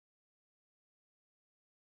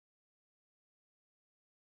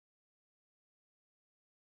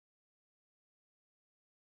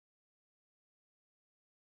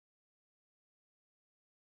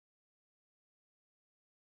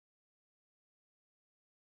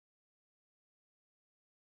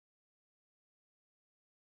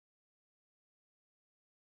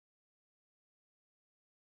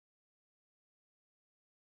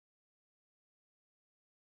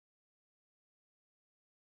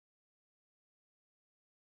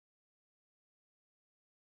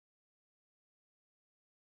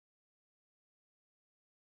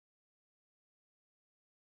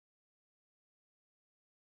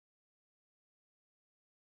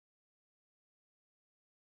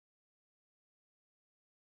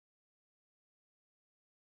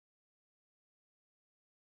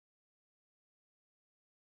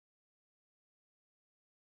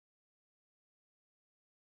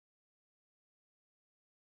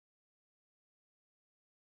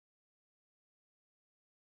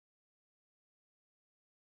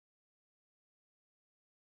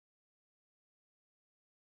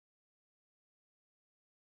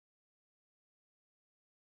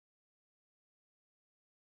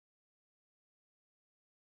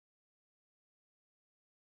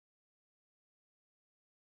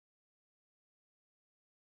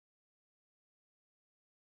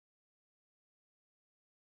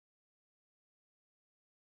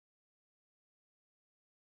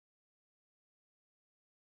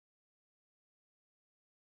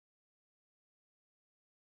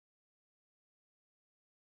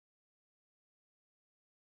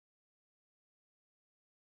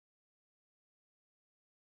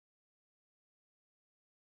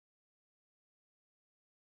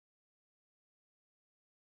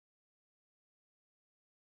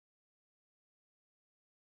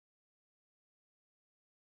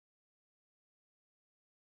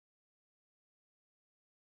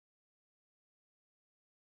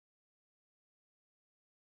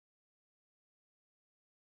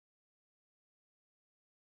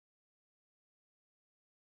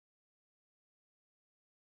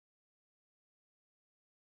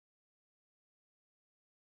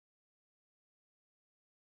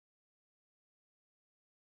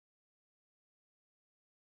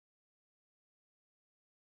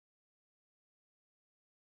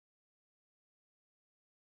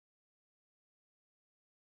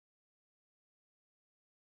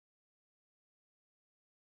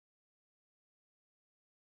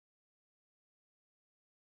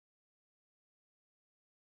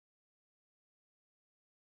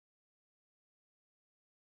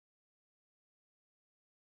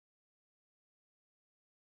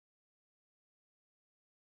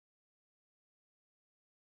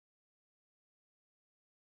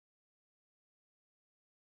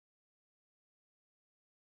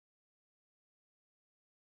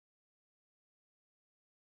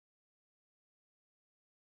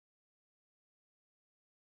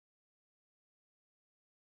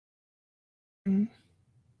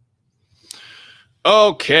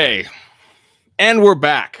 Okay. And we're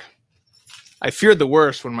back. I feared the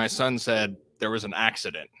worst when my son said there was an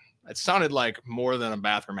accident. It sounded like more than a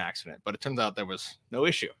bathroom accident, but it turns out there was no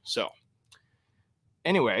issue. So,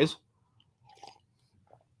 anyways,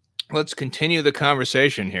 let's continue the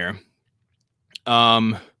conversation here.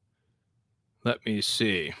 Let me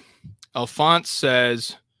see. Alphonse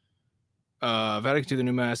says, Vatican II, the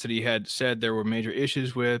new mass that he had said there were major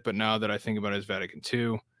issues with, but now that I think about it, is Vatican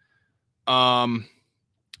II.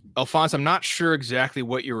 Alphonse, I'm not sure exactly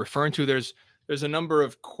what you're referring to. There's a number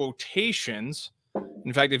of quotations.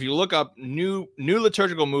 In fact, if you look up new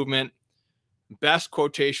liturgical movement, best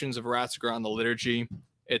quotations of Ratzinger on the liturgy,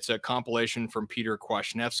 it's a compilation from Peter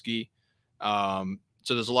Kwasniewski.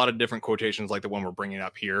 So there's a lot of different quotations like the one we're bringing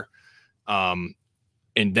up here. And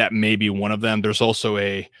that may be one of them. There's also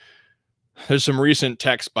there's some recent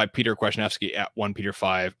text by Peter Kwasniewski at 1 Peter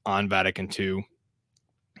 5 on Vatican II.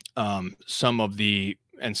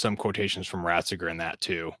 Some quotations from Ratzinger in that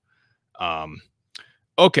too.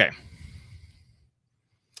 Okay.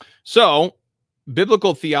 So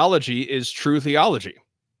biblical theology is true theology.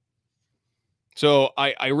 So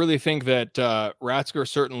I really think that Ratzinger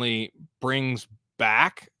certainly brings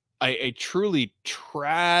back a truly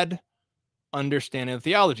trad understanding of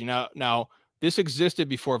theology. Now this existed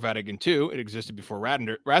before Vatican II. It existed before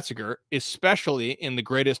Ratzinger, especially in the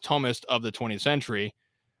greatest Thomist of the 20th century,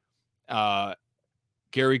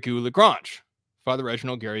 Garrigou-Lagrange, Father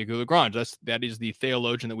Reginald Garrigou-Lagrange. That is the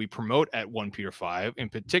theologian that we promote at 1 Peter 5, in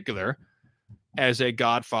particular, as a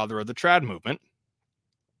godfather of the trad movement.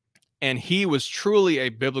 And he was truly a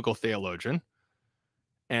biblical theologian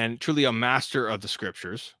and truly a master of the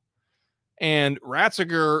scriptures. And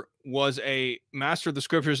Ratzinger was a master of the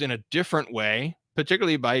scriptures in a different way,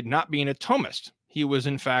 particularly by not being a Thomist. He was,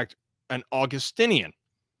 in fact, an Augustinian.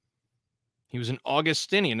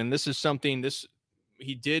 And this is something,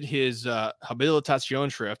 he did his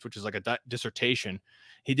Habilitationsschrift, which is like a dissertation.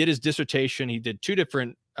 He did his dissertation. He did two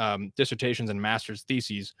different dissertations and master's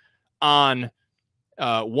theses on,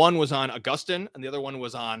 one was on Augustine and the other one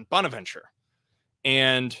was on Bonaventure.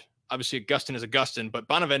 And obviously Augustine is Augustine, but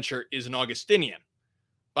Bonaventure is an Augustinian.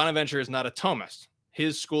 Bonaventure is not a Thomist.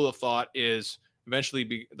 His school of thought is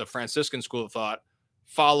eventually the Franciscan school of thought,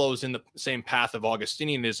 follows in the same path of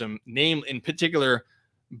Augustinianism, in particular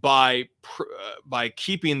by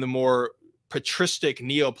keeping the more patristic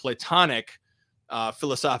Neoplatonic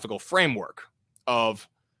philosophical framework of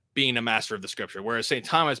being a master of the scripture, whereas St.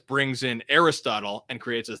 Thomas brings in Aristotle and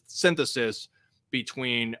creates a synthesis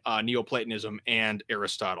between Neoplatonism and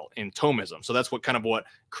Aristotle in Thomism. So that's what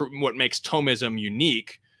makes Thomism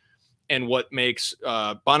unique, and what makes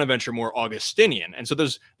Bonaventure more Augustinian. And so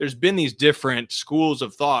there's been these different schools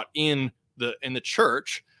of thought in the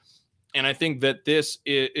church, and I think that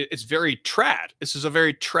it's very trad. This is a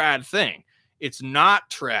very trad thing. It's not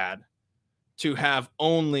trad to have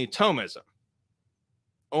only Thomism.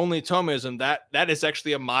 Only Thomism, that is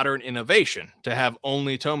actually a modern innovation, to have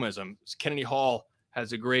only Thomism. Kennedy Hall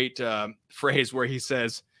has a great phrase where he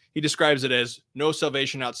describes it as no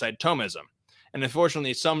salvation outside Thomism. And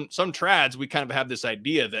unfortunately, some trads, we kind of have this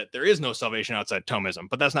idea that there is no salvation outside Thomism,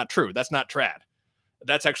 but that's not true. That's not trad.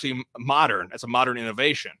 That's actually modern. That's a modern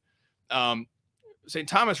innovation. St.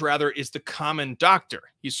 Thomas, rather, is the common doctor.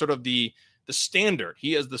 He's sort of the standard.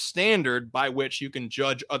 He is the standard by which you can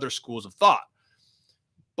judge other schools of thought.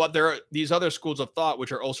 But there are these other schools of thought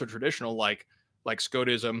which are also traditional, like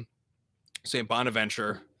Scotism, St.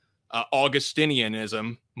 Bonaventure,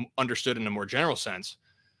 Augustinianism, understood in a more general sense.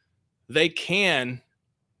 They can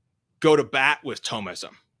go to bat with Thomism.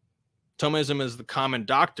 Thomism is the common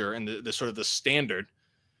doctor and the sort of the standard.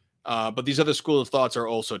 But these other schools of thoughts are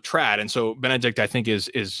also trad. And so Benedict, I think,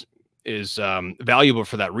 is valuable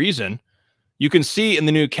for that reason. You can see in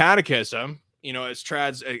the New Catechism, as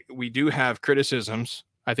trads, we do have criticisms,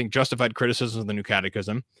 I think justified criticisms of the New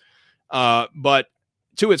Catechism. But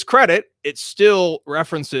to its credit, it still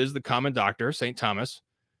references the common doctor, St. Thomas,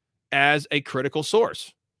 as a critical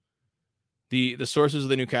source. The sources of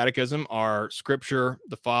the New Catechism are Scripture,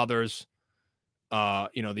 the Fathers, the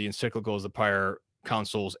encyclicals, the prior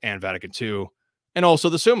councils, and Vatican II, and also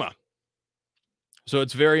the Summa. So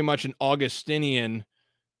it's very much an Augustinian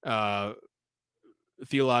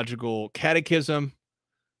theological catechism.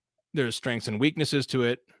 There's strengths and weaknesses to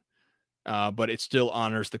it, but it still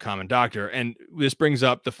honors the common doctor. And this brings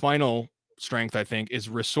up the final strength, I think, is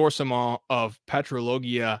ressourcement of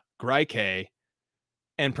Patrologia Graecae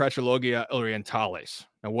and Patrologia Orientalis.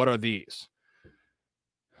 Now, what are these?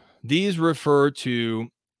 These refer to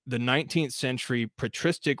the 19th century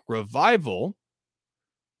patristic revival,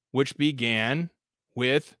 which began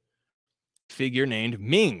with figure named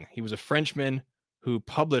Ming. He was a Frenchman who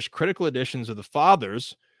published critical editions of the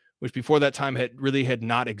Fathers, which before that time had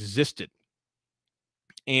not existed.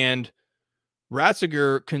 And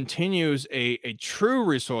Ratzinger continues a true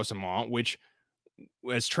ressourcement, which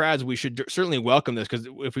as trads, we should certainly welcome this, because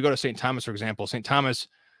if we go to St. Thomas, for example, St. Thomas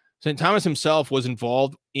himself was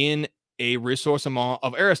involved in a ressourcement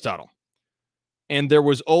of Aristotle. And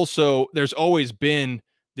there's always been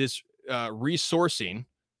this restoring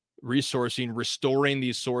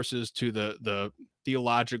these sources to the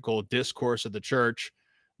theological discourse of the church.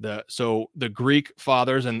 So the Greek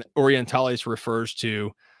fathers, and Orientalis refers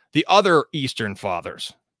to the other Eastern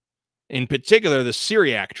fathers, in particular the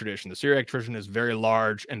Syriac tradition. The Syriac tradition is very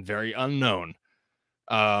large and very unknown,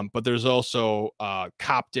 but there's also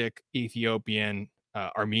Coptic, Ethiopian,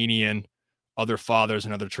 Armenian, other fathers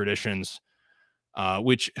and other traditions,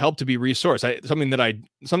 which help to be resourced. Something that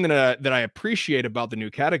I appreciate about the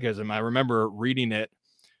New Catechism. I remember reading it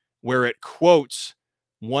where it quotes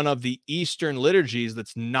one of the Eastern liturgies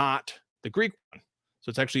that's not the Greek one. So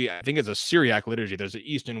it's actually, I think it's a Syriac liturgy. There's an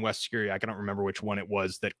East and West Syriac. I don't remember which one it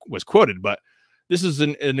was that was quoted, but this is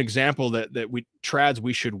an example that we trads,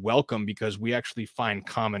 we should welcome, because we actually find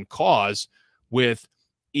common cause with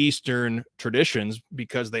Eastern traditions,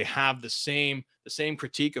 because they have the same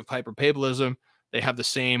critique of hyperpapalism. They have the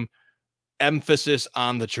same emphasis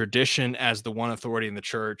on the tradition as the one authority in the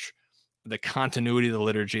church, the continuity of the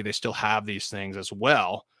liturgy. They still have these things as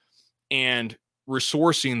well. And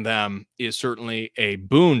resourcing them is certainly a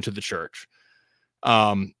boon to the church.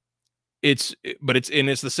 It's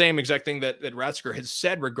the same exact thing that Ratzinger has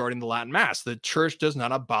said regarding the Latin Mass. The church does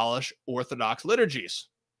not abolish Orthodox liturgies,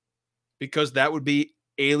 because that would be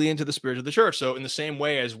alien to the spirit of the church. So in the same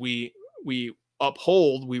way as we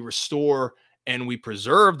uphold, we restore, and we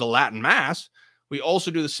preserve the Latin Mass, we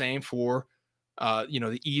also do the same for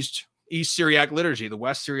the East Syriac liturgy, the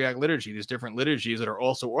West Syriac liturgy, these different liturgies that are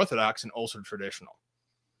also Orthodox and also traditional.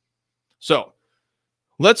 So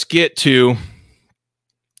let's get to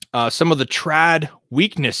some of the trad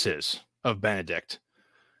weaknesses of Benedict.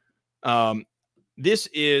 This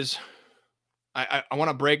is, I want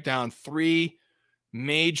to break down 3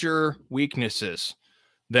 major weaknesses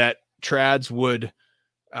that trads would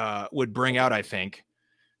bring out, I think.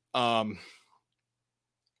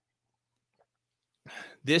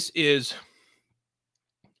 This is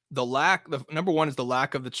number one is the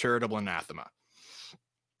lack of the charitable anathema.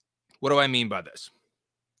 What do I mean by this?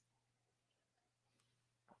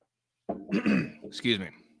 Excuse me.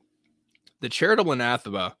 The charitable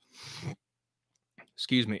anathema,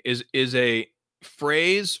 is a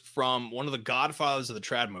phrase from one of the godfathers of the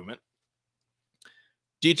trad movement,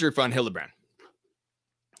 Dietrich von Hildebrand.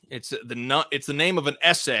 It's the name of an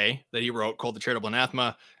essay that he wrote called The Charitable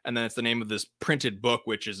Anathema, and then it's the name of this printed book,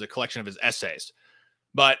 which is a collection of his essays.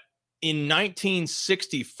 But in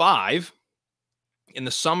 1965, in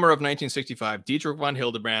the summer of 1965, Dietrich von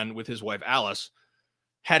Hildebrand, with his wife Alice,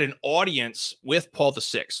 had an audience with Paul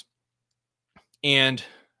VI. And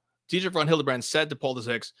Dietrich von Hildebrand said to Paul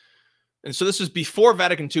VI, and so this is before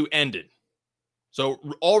Vatican II ended. So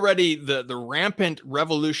already the rampant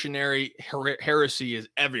revolutionary heresy is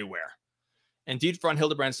everywhere. And Dietrich von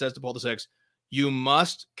Hildebrand says to Paul VI, you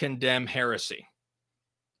must condemn heresy.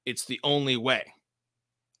 It's the only way.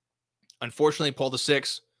 Unfortunately, Paul VI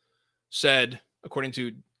said, according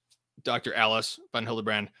to Dr. Alice von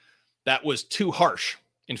Hildebrand, that was too harsh.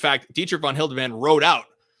 In fact, Dietrich von Hildebrand wrote out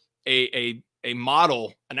a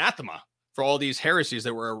model anathema for all these heresies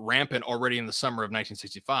that were rampant already in the summer of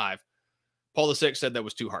 1965. Paul VI said that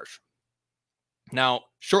was too harsh. Now,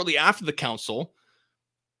 shortly after the council,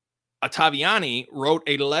 Ottaviani wrote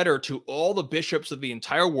a letter to all the bishops of the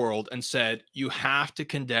entire world and said, you have to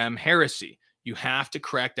condemn heresy. You have to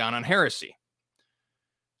crack down on heresy.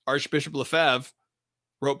 Archbishop Lefebvre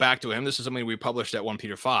wrote back to him. This is something we published at 1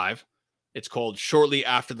 Peter 5. It's called Shortly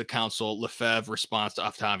After the Council, Lefebvre Response to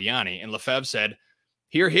Ottaviani. And Lefebvre said,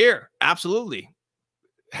 here, here, absolutely.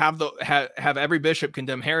 Have every bishop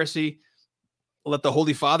condemn heresy. Let the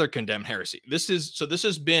Holy Father condemn heresy. This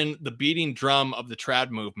has been the beating drum of the trad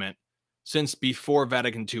movement since before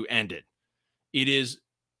Vatican II ended. It is,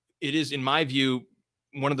 in my view,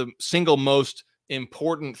 one of the single most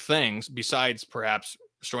important things, besides perhaps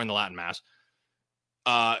restoring the Latin Mass,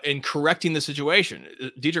 in correcting the situation.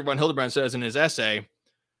 Dietrich von Hildebrand says in his essay,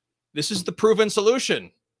 this is the proven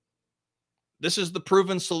solution. This is the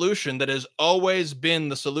proven solution that has always been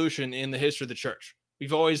the solution in the history of the church.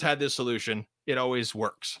 We've always had this solution. It always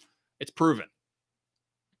works. It's proven.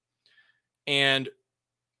 And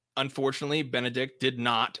unfortunately, Benedict did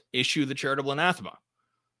not issue the charitable anathema.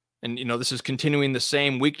 and this is continuing the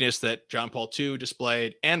same weakness that John Paul II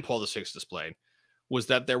displayed and Paul VI displayed, was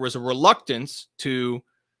that there was a reluctance to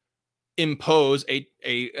impose an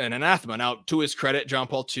anathema. Now, to his credit, John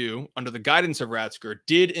Paul II, under the guidance of Ratzinger,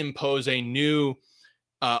 did impose a new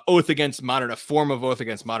oath against modern, a form of oath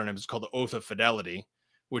against modernism. It's called the Oath of Fidelity,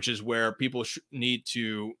 which is where people need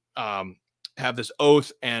to have this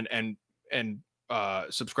oath and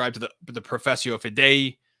subscribe to the Professio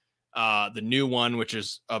Fidei, the new one, which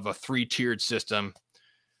is of a 3-tiered system.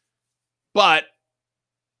 But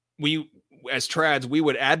we, as trads, we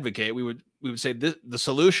would advocate, we would say this, the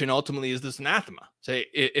solution ultimately is this anathema. Say,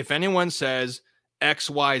 if anyone says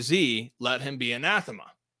XYZ, let him be anathema.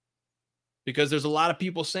 Because there's a lot of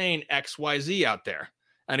people saying XYZ out there.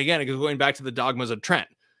 And again, going back to the dogmas of Trent,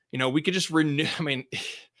 we could just renew. I mean,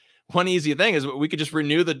 one easy thing is we could just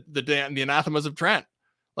renew the anathemas of Trent.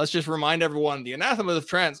 Let's just remind everyone the anathemas of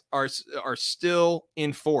Trent are still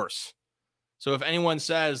in force. So if anyone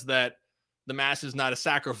says that the Mass is not a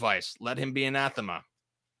sacrifice, let him be anathema.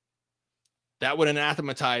 That would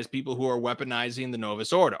anathematize people who are weaponizing the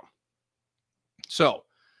Novus Ordo. So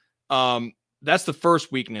that's the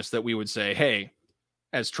first weakness that we would say, hey,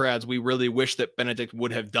 as trads, we really wish that Benedict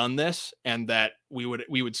would have done this, and that we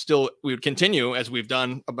would continue as we've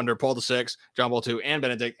done under Paul VI, John Paul II, and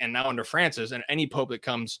Benedict, and now under Francis, and any pope that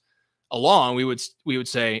comes along, we would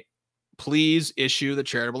say, please issue the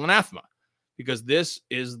charitable anathema, because this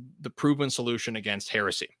is the proven solution against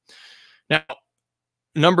heresy. Now,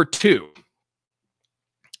 number 2,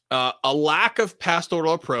 a lack of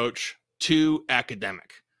pastoral approach to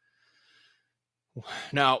academic.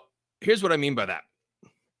 Now, here's what I mean by that.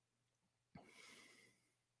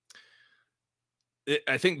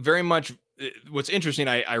 I think very much what's interesting,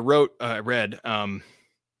 I read, I can't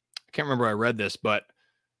remember where I read this, but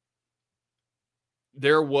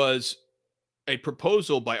there was a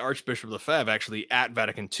proposal by Archbishop Lefebvre actually at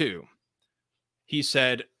Vatican II. He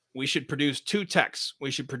said, we should produce 2 texts.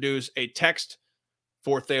 We should produce a text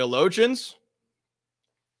for theologians,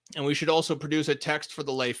 and we should also produce a text for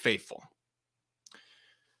the lay faithful.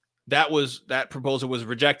 That proposal was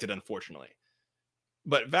rejected, unfortunately.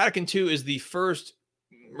 But Vatican II is the first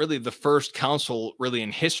council really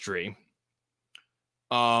in history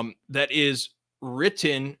that is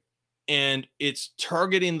written, and it's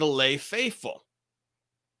targeting the lay faithful.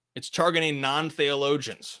 It's targeting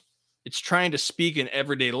non-theologians. It's trying to speak in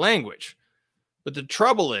everyday language. But the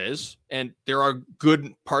trouble is, and there are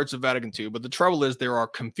good parts of Vatican II, but the trouble is there are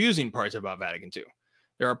confusing parts about Vatican II.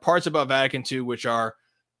 There are parts about Vatican II which are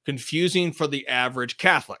confusing for the average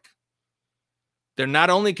Catholic. They're not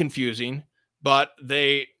only confusing, but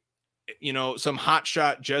they, some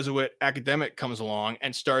hotshot Jesuit academic comes along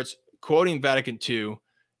and starts quoting Vatican II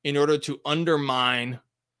in order to undermine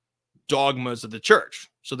dogmas of the church.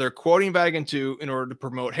 So they're quoting Vatican II in order to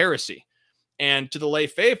promote heresy. And to the lay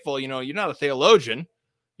faithful, you're not a theologian.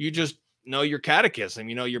 You just know your catechism,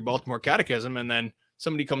 your Baltimore catechism, and then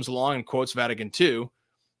somebody comes along and quotes Vatican II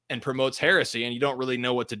and promotes heresy, and you don't really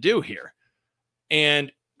know what to do here.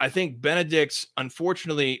 And I think Benedict's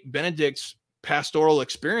pastoral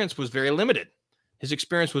experience was very limited. His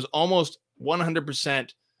experience was almost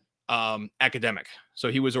 100% academic.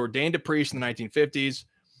 So he was ordained a priest in the 1950s,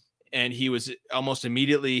 and he was almost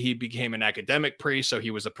immediately, he became an academic priest. So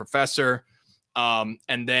he was a professor.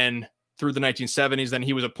 And then through the 1970s, then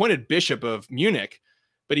he was appointed bishop of Munich,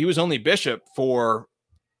 but he was only bishop for,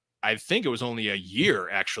 I think it was only a year,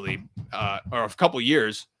 actually, or a couple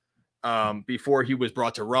years before he was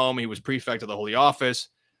brought to Rome. He was prefect of the Holy Office.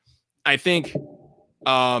 I think,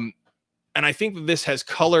 and I think that this has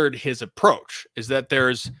colored his approach, is that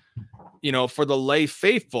there's, for the lay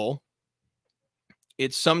faithful,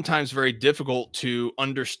 it's sometimes very difficult to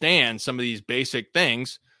understand some of these basic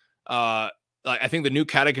things. I think the New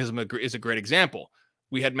Catechism is a great example.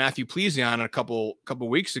 We had Matthew Pleasy on a couple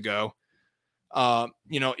weeks ago.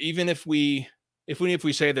 Even if we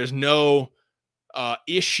say there's no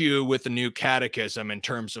issue with the New Catechism in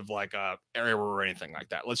terms of like a error or anything like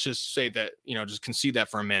that, let's just say that, just concede that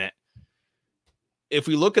for a minute. If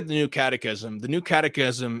we look at the New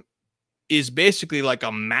Catechism is basically like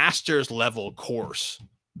a master's level course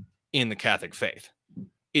in the Catholic faith.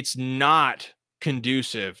 It's not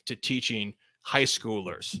conducive to teaching high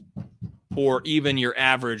schoolers or even your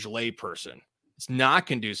average layperson. It's not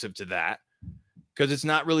conducive to that because it's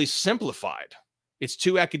not really simplified. It's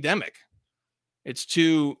too academic. It's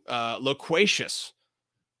too loquacious,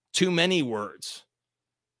 too many words.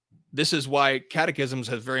 This is why catechisms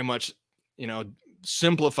have very much,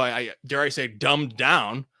 simplified, dare I say, dumbed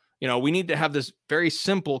down. We need to have this very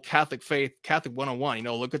simple Catholic faith, Catholic 101.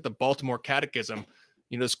 Look at the Baltimore Catechism.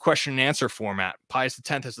 this question and answer format. Pius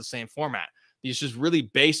X has the same format. These just really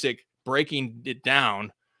basic, breaking it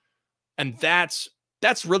down. And that's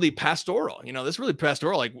really pastoral. This is really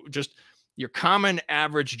pastoral, like just your common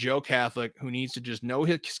average Joe Catholic who needs to just know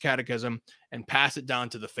his catechism and pass it down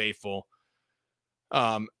to the faithful.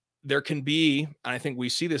 There can be, and I think we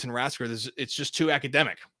see this in Ratzinger, it's just too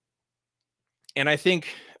academic. And I think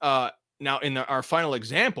now in our final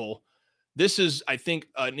example, this is, I think,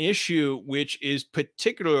 an issue which is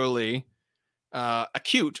particularly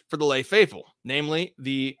acute for the lay faithful, namely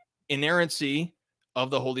the inerrancy of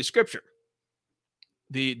the Holy Scripture.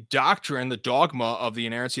 The doctrine, the dogma of the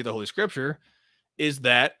inerrancy of the Holy Scripture is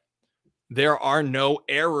that there are no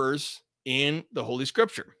errors in the Holy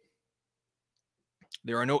Scripture.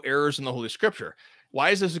 There are no errors in the Holy Scripture. Why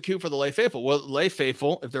is this acute for the lay faithful? Well, lay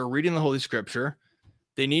faithful, if they're reading the Holy Scripture,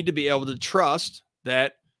 they need to be able to trust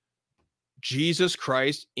that Jesus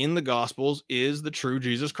Christ in the Gospels is the true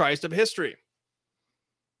Jesus Christ of history.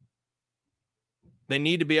 They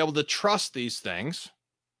need to be able to trust these things,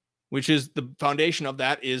 which is the foundation of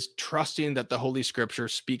that is trusting that the Holy Scripture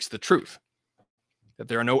speaks the truth, that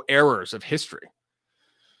there are no errors of history.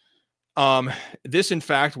 This, in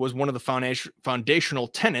fact, was one of the foundational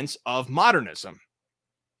tenets of modernism.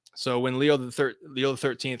 So when Leo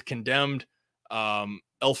XIII condemned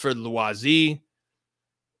Alfred Loisy,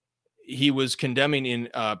 he was condemning in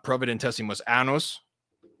Providentissimus Annus.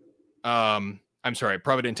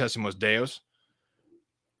 Providentissimus Deus.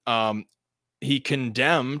 He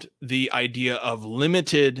condemned the idea of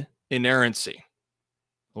limited inerrancy,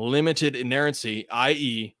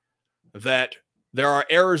 i.e., that there are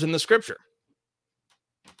errors in the Scripture.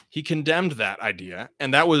 He condemned that idea,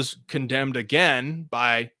 and that was condemned again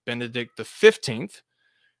by Benedict XV,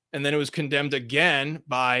 and then it was condemned again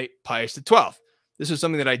by Pius XII. This is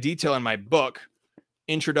something that I detail in my book,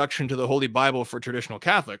 Introduction to the Holy Bible for Traditional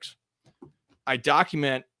Catholics. I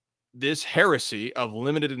document this heresy of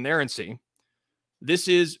limited inerrancy. This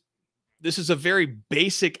is a very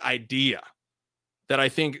basic idea that I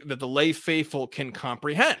think that the lay faithful can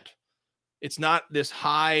comprehend. It's not this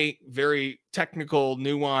high, very technical,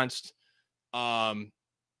 nuanced,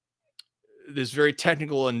 this very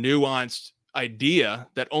technical and nuanced idea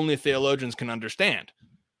that only theologians can understand.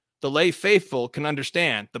 The lay faithful can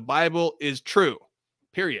understand the Bible is true,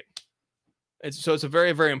 period. So it's a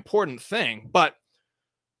very, very important thing. But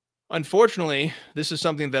unfortunately, this is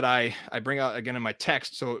something that I bring out again in my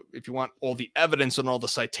text. So if you want all the evidence and all the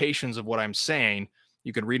citations of what I'm saying,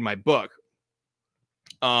 you can read my book.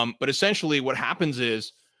 But essentially what happens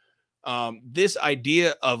is this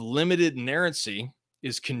idea of limited inerrancy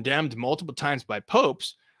is condemned multiple times by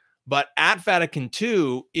popes, but at Vatican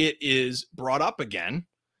II, it is brought up again,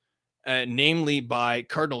 namely by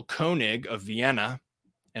Cardinal Koenig of Vienna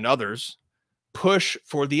and others, push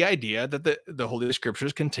for the idea that the Holy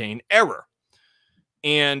Scriptures contain error.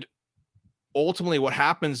 And ultimately what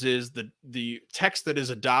happens is the text that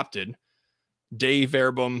is adopted, Dei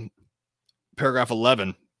Verbum, paragraph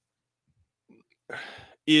 11,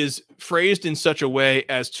 is phrased in such a way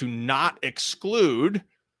as to not exclude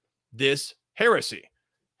this heresy.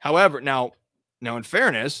 However, now in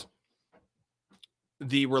fairness,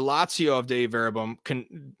 the relatio of Dei Verbum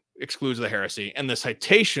excludes the heresy, and the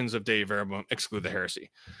citations of Dei Verbum exclude the heresy.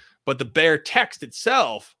 But the bare text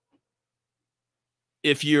itself,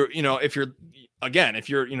 if you're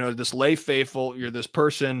this lay faithful, you're this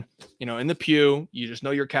person, in the pew, you just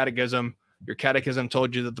know your catechism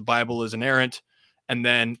told you that the Bible is inerrant, and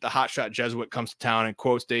then the hotshot Jesuit comes to town and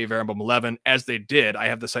quotes Dei Verbum 11, as they did. I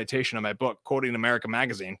have the citation in my book, quoting America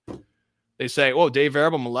Magazine. They say, oh, Dei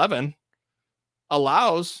Verbum 11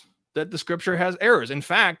 allows that the Scripture has errors. In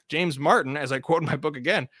fact, James Martin, as I quote in my book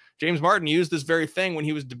again, James Martin used this very thing when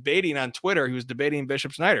he was debating on Twitter. He was debating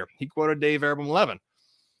Bishop Schneider. He quoted Dei Verbum 11.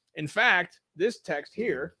 In fact, this text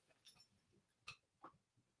here,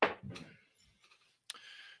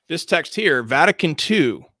 Vatican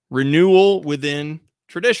II, Renewal Within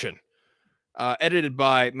Tradition, edited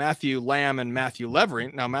by Matthew Lamb and Matthew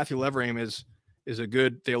Levering. Now, Matthew Levering is a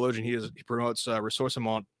good theologian. He promotes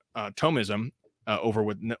Ressourcement Thomism over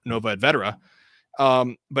with Nova et Vetera.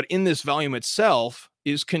 But in this volume itself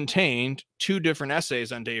is contained two different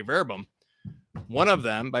essays on Dei Verbum. One of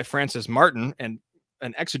them by Francis Martin, and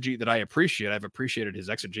an exegete that I appreciate. I've appreciated his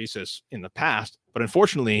exegesis in the past, but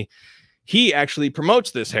unfortunately, he actually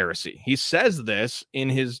promotes this heresy. He says this in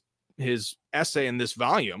his essay in this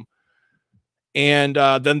volume, and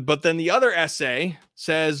then the other essay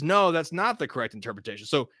says no, that's not the correct interpretation.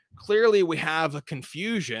 So clearly, we have a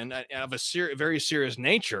confusion of a very serious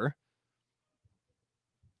nature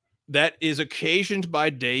that is occasioned by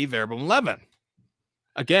Dei Verbum 11.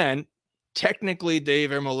 Again, technically,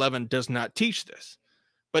 Deivum 11 does not teach this,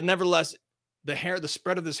 but nevertheless, the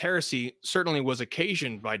spread of this heresy certainly was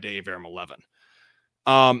occasioned by Deivum 11.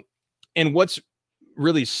 And what's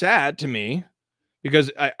really sad to me,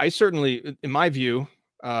 because I certainly, in my view,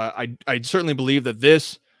 I certainly believe that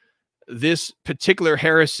this particular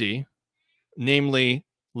heresy, namely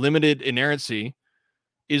limited inerrancy,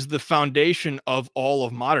 is the foundation of all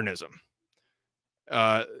of modernism.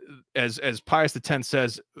 As Pius X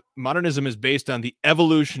says, modernism is based on the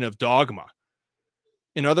evolution of dogma.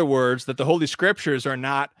 In other words, that the Holy Scriptures are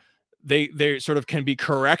not, they sort of can be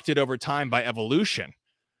corrected over time by evolution.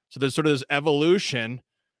 So there's sort of this evolution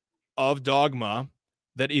of dogma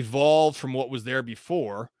that evolved from what was there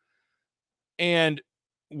before. And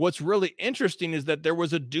what's really interesting is that there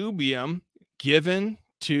was a dubium given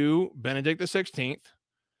to Benedict XVI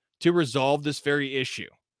to resolve this very issue.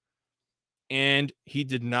 And he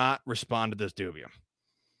did not respond to this dubium.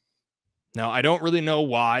 Now, I don't really know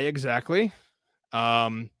why exactly.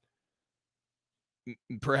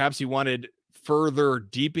 Perhaps he wanted further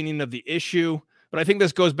deepening of the issue, but I think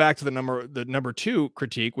this goes back to the number two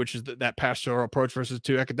critique, which is that pastoral approach versus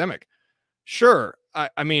too academic. Sure,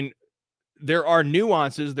 I mean, there are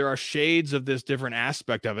nuances, there are shades of this different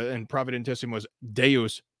aspect of it, and Providentissimus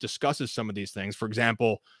Deus discusses some of these things. For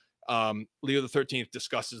example, Leo XIII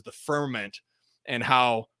discusses the firmament and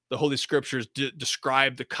how the Holy Scriptures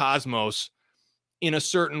describe the cosmos in a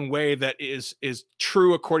certain way that is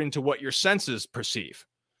true according to what your senses perceive.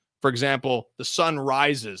 For example, the sun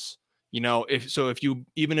rises. If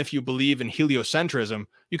you believe in heliocentrism,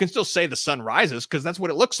 you can still say the sun rises because that's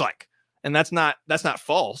what it looks like, and that's not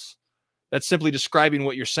false. That's simply describing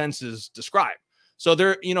what your senses describe. So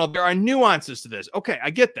there are nuances to this. Okay,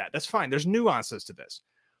 I get that. That's fine. There's nuances to this.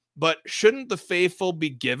 But shouldn't the faithful be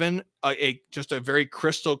given just a very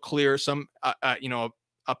crystal clear,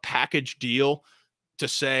 a package deal to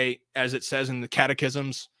say, as it says in the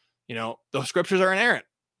catechisms, the Scriptures are inerrant.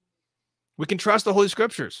 We can trust the Holy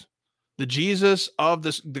Scriptures. The Jesus of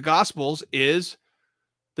the Gospels is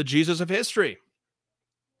the Jesus of history.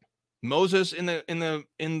 Moses in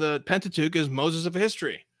the Pentateuch is Moses of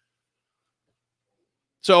history.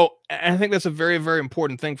 So I think that's a very, very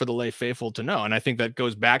important thing for the lay faithful to know. And I think that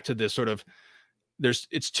goes back to this sort of,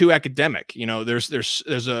 it's too academic. There's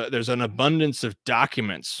an abundance of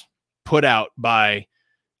documents put out by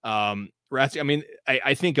Ratzinger. I mean,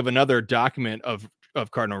 I think of another document of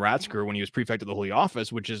Cardinal Ratzinger when he was prefect of the Holy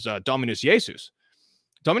Office, which is Dominus Jesus.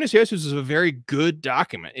 Dominus Jesus is a very good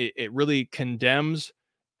document. It really condemns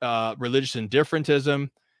religious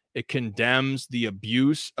indifferentism. It condemns the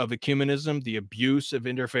abuse of ecumenism, the abuse of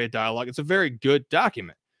interfaith dialogue. It's a very good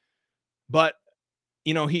document. But,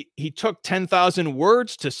 he took 10,000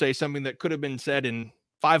 words to say something that could have been said in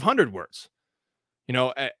 500 words.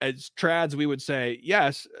 As trads, we would say,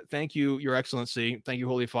 yes, thank you, Your Excellency. Thank you,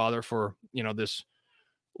 Holy Father, for, this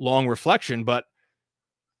long reflection. But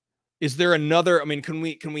is there another, can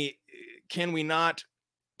we not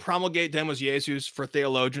promulgate Demus Jesus for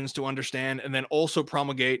theologians to understand, and then also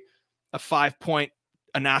promulgate a 5-point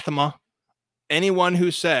anathema? Anyone who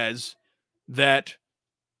says that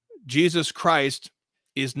Jesus Christ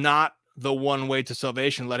is not the one way to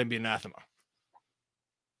salvation, let him be anathema.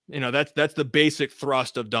 That's the basic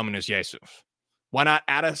thrust of Dominus Jesus. Why not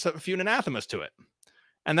add a few anathemas to it?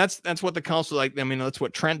 And that's what the council, that's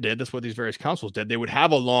what Trent did. That's what these various councils did. They would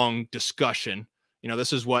have a long discussion.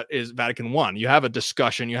 This is what is Vatican I. You have a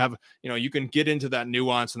discussion. You have, you can get into that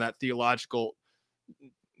nuance and that theological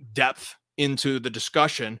depth into the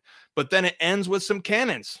discussion, but then it ends with some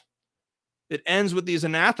canons. It ends with these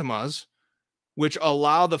anathemas, which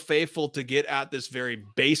allow the faithful to get at this very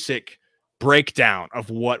basic breakdown of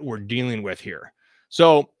what we're dealing with here.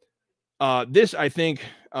 So this, I think,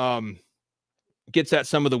 gets at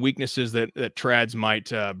some of the weaknesses that trads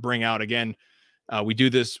might bring out. Again, we do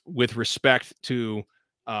this with respect to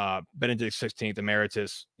Benedict XVI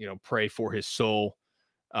Emeritus, pray for his soul,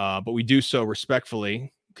 but we do so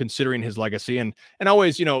respectfully, considering his legacy. And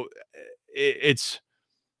always,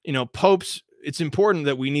 popes, it's important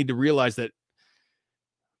that we need to realize that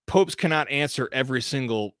popes cannot answer every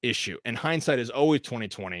single issue, and hindsight is always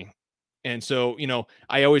 2020. And so,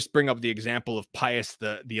 I always bring up the example of Pius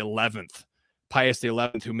the 11th,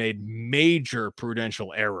 who made major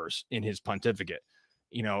prudential errors in his pontificate,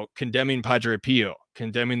 condemning Padre Pio,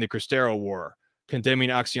 condemning the Cristero War, condemning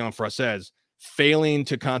Action Française, failing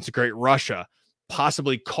to consecrate Russia,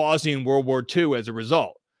 possibly causing World War II as a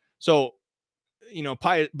result. So,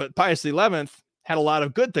 Pius XI had a lot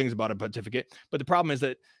of good things about a pontificate, but the problem is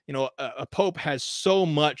that, a pope has so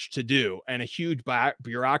much to do and a huge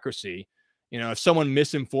bureaucracy, You know, if someone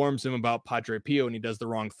misinforms him about Padre Pio and he does the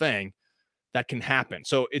wrong thing, that can happen.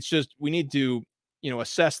 So it's just, we need to, you know,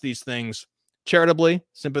 assess these things charitably,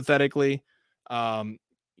 sympathetically.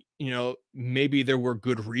 You know, maybe there were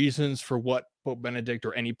good reasons for what Pope Benedict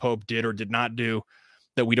or any Pope did or did not do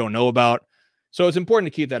that we don't know about. So it's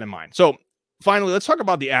important to keep that in mind. So finally, let's talk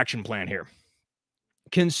about the action plan here.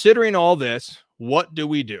 Considering all this, what do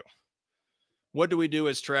we do? What do we do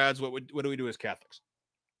as trads? What do we do as Catholics?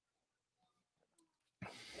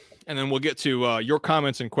 And then we'll get to your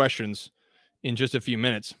comments and questions in just a few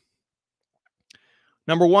minutes.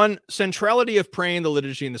 Number one, centrality of praying the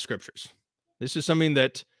liturgy in the scriptures. This is something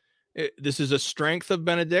that, this is a strength of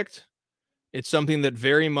Benedict. It's something that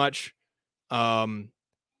very much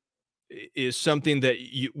is something that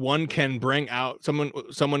one can bring out.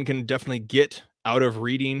 Someone can definitely get out of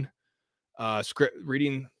reading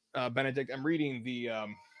Benedict. I'm reading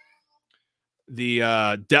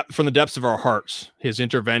the depth from the depths of our hearts, his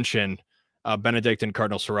intervention, Benedict and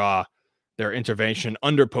Cardinal Sarah, their intervention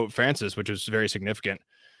under Pope Francis, which was very significant.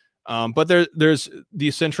 But there's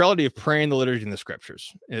the centrality of praying the liturgy in the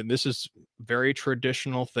scriptures. And this is a very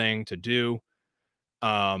traditional thing to do.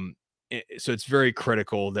 So it's very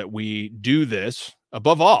critical that we do this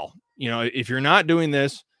above all. You know, if you're not doing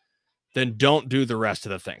this, then don't do the rest of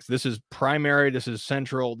the things. This is primary. This is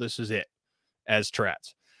central. This is it as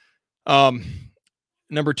trads.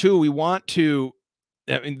 Number two, we want to,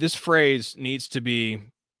 I mean, this phrase needs to be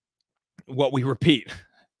what we repeat,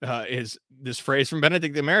 is this phrase from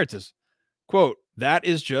Benedict Emeritus, quote, "That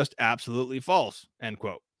is just absolutely false," end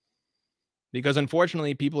quote. Because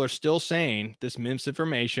unfortunately, people are still saying this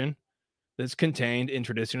misinformation that's contained in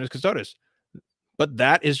Traditionis Custodes, but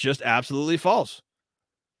that is just absolutely false.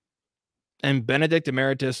 And Benedict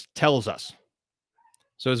Emeritus tells us.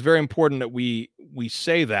 So it's very important that we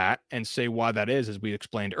say that and say why that is, as we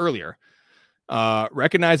explained earlier.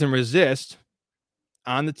 Recognize and resist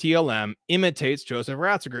on the TLM imitates Joseph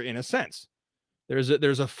Ratzinger in a sense.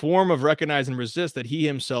 There's a form of recognize and resist that he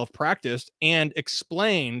himself practiced and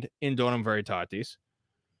explained in Donum Veritatis.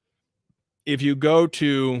 If you go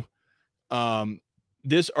to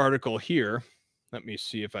this article here, let me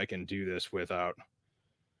see if I can do this without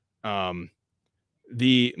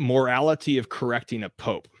the morality of correcting a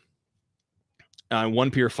pope.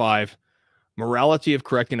 1 Peter 5, Morality of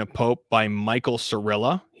Correcting a Pope by Michael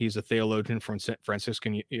Cirilla. He's a theologian from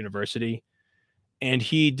Franciscan University. And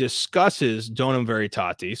he discusses Donum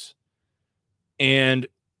Veritatis. And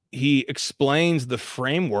he explains the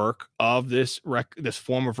framework of this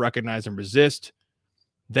form of recognize and resist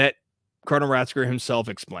that Cardinal Ratzinger himself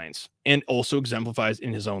explains and also exemplifies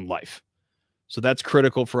in his own life. So that's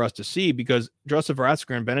critical for us to see, because Joseph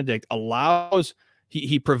Ratzinger and Benedict allows,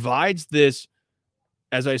 he provides this,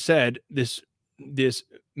 as I said, this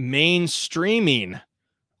mainstreaming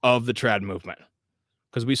of the trad movement,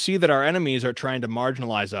 because we see that our enemies are trying to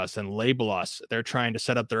marginalize us and label us. They're trying to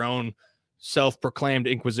set up their own self-proclaimed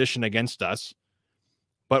inquisition against us.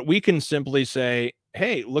 But we can simply say,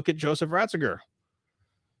 hey, look at Joseph Ratzinger.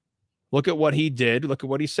 Look at what he did. Look at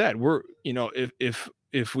what he said. We're, you know,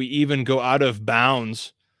 if we even go out of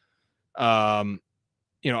bounds, you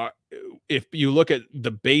know, if you look at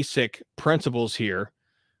the basic principles here,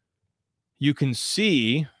 you can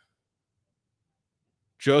see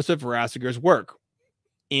Joseph Ratzinger's work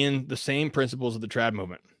in the same principles of the trad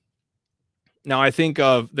movement. Now, I think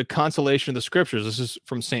of the consolation of the scriptures. This is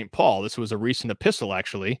from St. Paul. This was a recent epistle,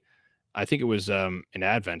 actually. I think it was in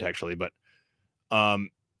Advent, actually, but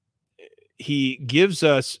he gives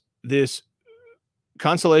us this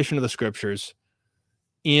consolation of the scriptures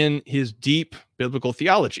in his deep biblical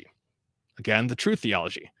theology. Again, the true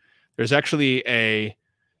theology. There's actually a,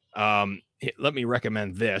 let me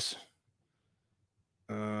recommend this.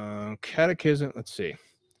 Catechism. Let's see. Let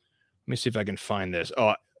me see if I can find this.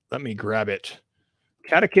 Oh, let me grab it.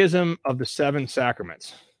 Catechism of the Seven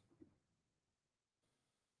Sacraments.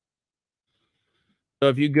 So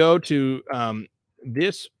if you go to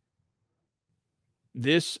this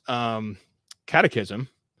catechism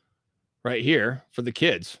right here for the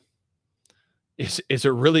kids, it's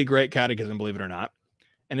a really great catechism, believe it or not.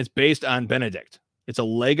 And it's based on Benedict. It's a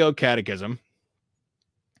Lego catechism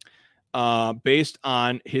based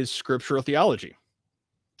on his scriptural theology.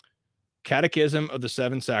 Catechism of the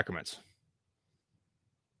Seven Sacraments.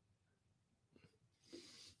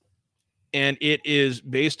 And it is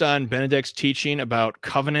based on Benedict's teaching about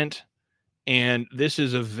covenant. And this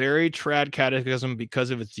is a very trad catechism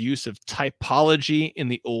because of its use of typology in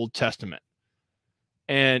the Old Testament.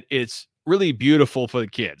 And it's really beautiful for the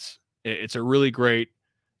kids. It's a really great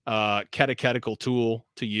catechetical tool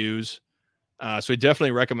to use. So we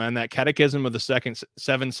definitely recommend that. Catechism of the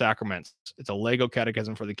Seven Sacraments. It's a Lego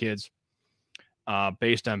catechism for the kids,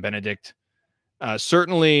 based on Benedict.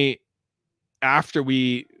 Certainly, after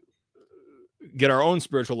we get our own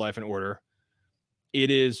spiritual life in order,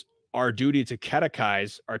 it is our duty to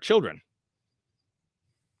catechize our children.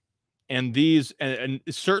 And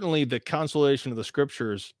certainly the consolation of the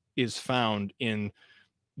scriptures is found in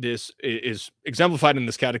this, is exemplified in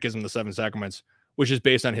this Catechism of the Seven Sacraments, which is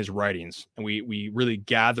based on his writings. And we really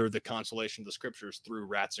gather the consolation of the scriptures through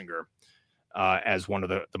Ratzinger, as one of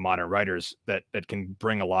the modern writers that can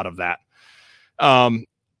bring a lot of that.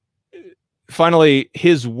 Finally,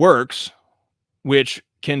 his works, which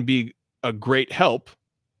can be a great help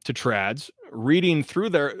to trads, reading through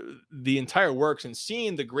the entire works and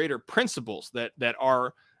seeing the greater principles that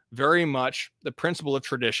are very much the principle of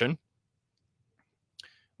tradition,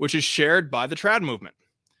 which is shared by the trad movement.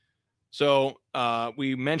 So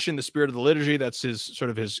we mentioned the spirit of the liturgy. That's his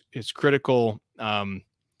critical,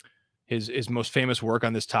 his most famous work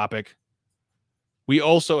on this topic. We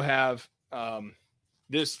also have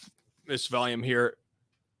this volume here,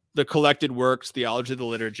 the collected works, theology of the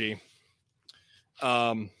liturgy.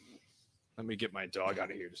 Let me get my dog out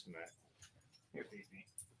of here just a minute. Here,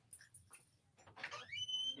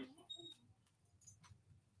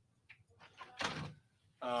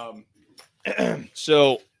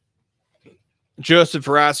 so Joseph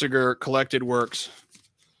Ratzinger, collected works,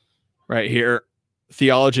 right here,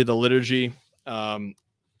 theology of the liturgy, a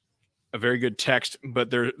very good text, but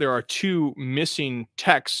there are two missing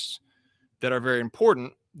texts that are very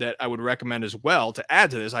important that I would recommend as well to add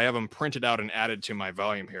to this. I have them printed out and added to my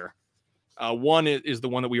volume here. One is the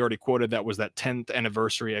one that we already quoted. That was that 10th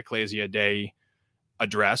anniversary Ecclesia Dei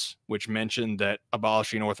address, which mentioned that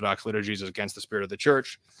abolishing Orthodox liturgies is against the spirit of the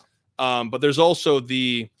church. But there's also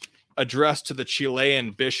the address to the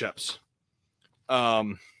Chilean bishops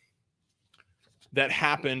that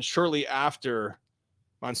happened shortly after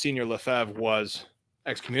Monsignor Lefebvre was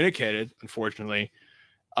excommunicated, unfortunately.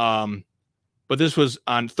 But this was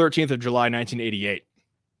on 13th of July, 1988.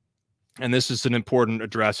 And this is an important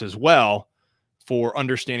address as well for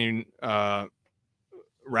understanding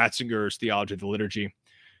Ratzinger's theology of the liturgy.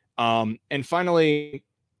 And finally,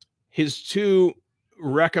 his two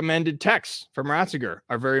recommended texts from Ratzinger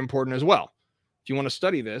are very important as well. If you want to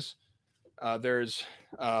study this, there's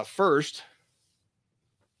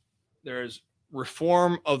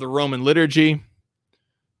Reform of the Roman Liturgy,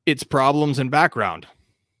 Its Problems and Background.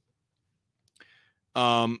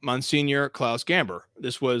 Monsignor Klaus Gamber.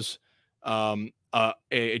 This was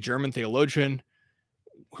a German theologian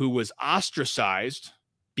who was ostracized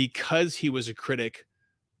because he was a critic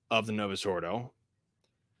of the Novus Ordo,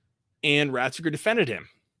 and Ratzinger defended him.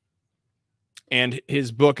 And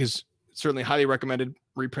his book is certainly highly recommended,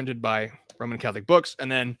 reprinted by Roman Catholic Books. And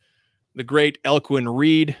then the great Elkwin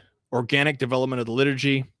Reed, Organic Development of the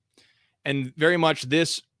Liturgy. And very much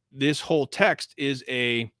this whole text is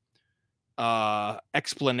a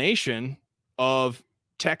explanation of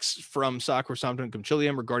texts from Sacrosanctum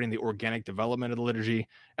Concilium regarding the organic development of the liturgy,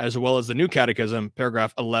 as well as the New Catechism,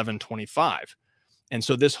 paragraph 1125. And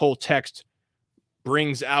so this whole text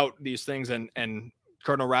brings out these things, and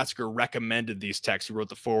Cardinal Ratzinger recommended these texts. He wrote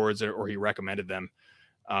the forwards, or he recommended them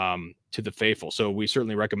to the faithful. So we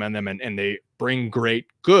certainly recommend them, and they bring great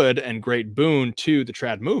good and great boon to the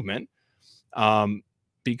trad movement,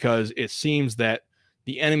 because it seems that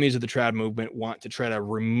the enemies of the trad movement want to try to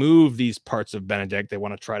remove these parts of Benedict. They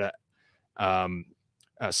want to try to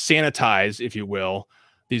sanitize, if you will,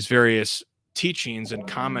 these various teachings and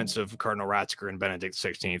comments of Cardinal Ratzinger and Benedict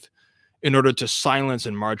XVI in order to silence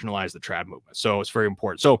and marginalize the trad movement. So it's very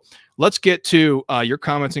important. So let's get to your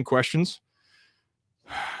comments and questions.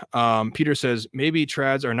 Peter says, maybe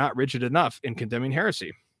trads are not rigid enough in condemning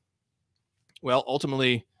heresy. Well,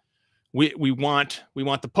 ultimately, we want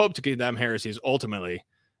the Pope to condemn heresies ultimately,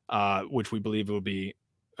 which we believe will be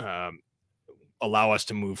allow us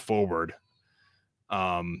to move forward.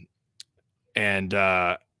 But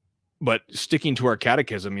sticking to our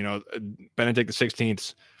catechism, Benedict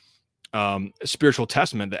XVI's spiritual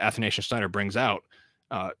testament that Athanasius Steiner brings out,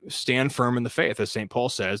 stand firm in the faith, as St. Paul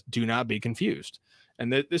says, do not be confused.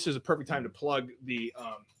 And this is a perfect time to plug the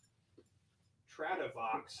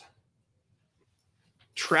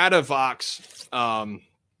Tradivox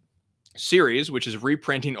series, which is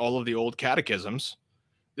reprinting all of the old catechisms.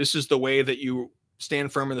 This is the way that you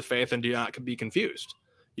stand firm in the faith and do not be confused.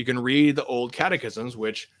 You can read the old catechisms,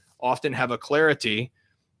 which often have a clarity,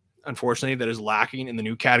 unfortunately, that is lacking in the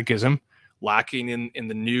new catechism, lacking in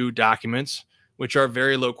the new documents, which are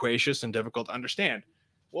very loquacious and difficult to understand.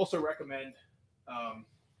 We'll also recommend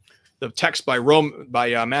the text by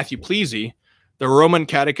Matthew Pleasy, the Roman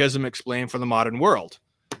Catechism explained for the modern world.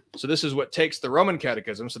 So this is what takes the Roman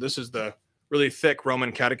Catechism. So this is the really thick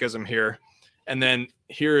Roman Catechism here, and then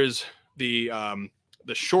here is the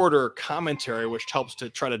shorter commentary, which helps to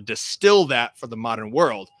try to distill that for the modern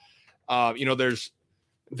world. You know,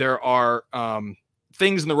 there are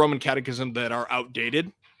things in the Roman Catechism that are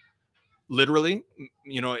outdated. Literally,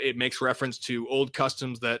 you know, it makes reference to old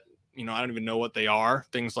customs that, you know, I don't even know what they are.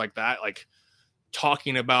 Things like that, like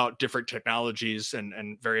talking about different technologies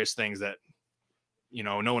and various things that, you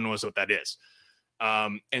know, no one knows what that is.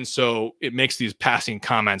 And so it makes these passing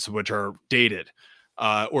comments which are dated,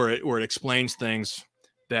 or it explains things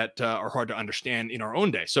that are hard to understand in our own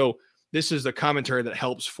day. So this is a commentary that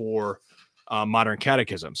helps for modern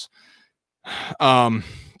catechisms.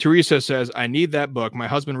 Teresa says, I need that book. My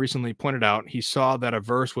husband recently pointed out he saw that a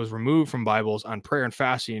verse was removed from Bibles on prayer and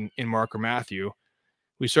fasting in Mark or Matthew.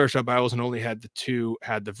 We searched our Bibles and only had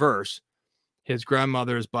the verse. His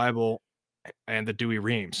grandmother's Bible and the Dewey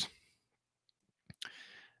Reams.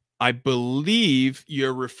 I believe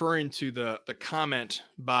you're referring to the comment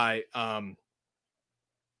by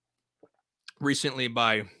recently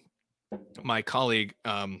by my colleague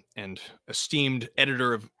and esteemed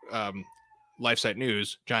editor of LifeSite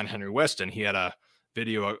News, John Henry Weston. He had a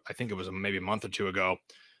video, I think it was maybe a month or two ago,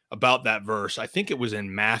 about that verse. I think it was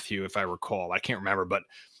in Matthew, if I recall. I can't remember, but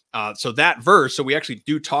so that verse. So we actually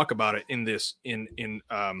do talk about it in this in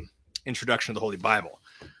Introduction to the Holy Bible.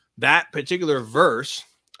 That particular verse.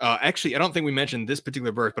 Actually, I don't think we mentioned this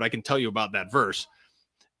particular verse, but I can tell you about that verse.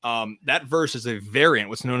 That verse is a variant,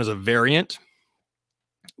 what's known as a variant,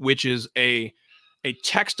 which is a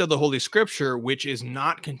text of the Holy Scripture, which is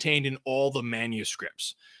not contained in all the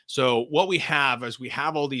manuscripts. So what we have is we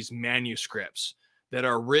have all these manuscripts that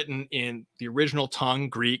are written in the original tongue,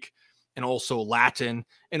 Greek, and also Latin,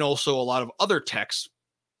 and also a lot of other texts,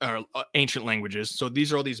 ancient languages. So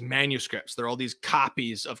these are all these manuscripts. They're all these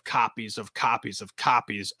copies of copies of copies of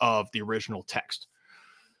copies of the original text.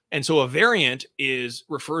 And so a variant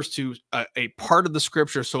refers to a part of the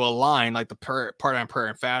Scripture, so a line like the part on prayer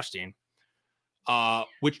and fasting,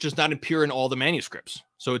 which does not appear in all the manuscripts.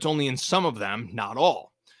 So it's only in some of them, not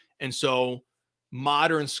all. And so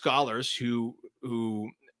modern scholars who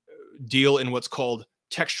deal in what's called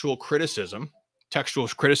textual criticism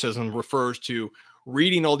refers to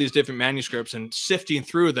reading all these different manuscripts and sifting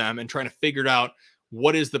through them and trying to figure out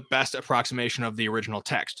what is the best approximation of the original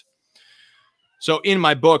text. So in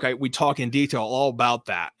my book, we talk in detail all about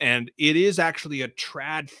that. And it is actually a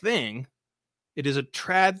trad thing. It is a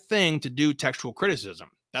trad thing to do textual criticism.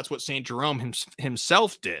 That's what St. Jerome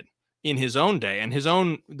himself did in his own day. And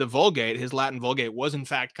the Vulgate, his Latin Vulgate, was in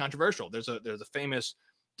fact controversial. There's a famous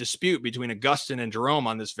dispute between Augustine and Jerome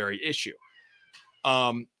on this very issue.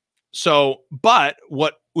 But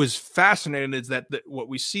what was fascinating is that what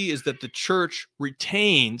we see is that the church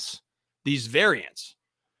retains these variants.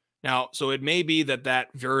 Now, so it may be that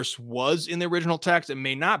verse was in the original text. It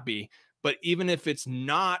may not be. But even if it's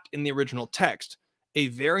not in the original text, a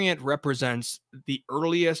variant represents the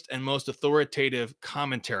earliest and most authoritative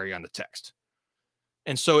commentary on the text.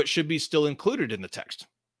 And so it should be still included in the text,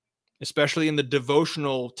 especially in the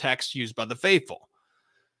devotional text used by the faithful.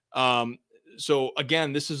 So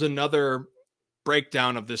again, this is another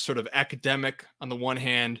breakdown of this sort of academic on the one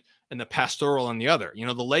hand and the pastoral on the other. You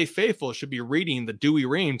know, the lay faithful should be reading the Dewey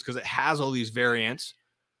Reams because it has all these variants.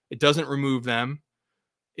 It doesn't remove them.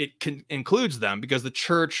 It includes them because the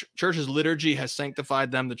church's liturgy has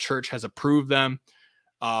sanctified them. The church has approved them.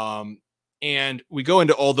 And we go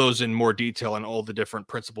into all those in more detail and all the different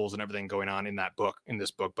principles and everything going on in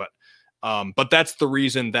this book. But that's the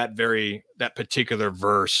reason that particular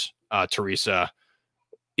verse, Teresa,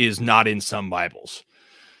 is not in some Bibles.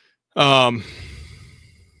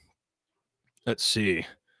 Let's see.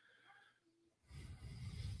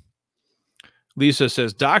 Lisa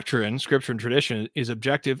says, doctrine, scripture, and tradition is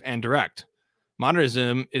objective and direct.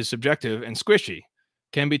 Modernism is subjective and squishy,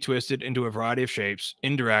 can be twisted into a variety of shapes,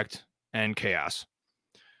 indirect, and chaos.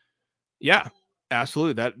 Yeah,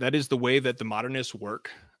 absolutely. That is the way that the modernists work.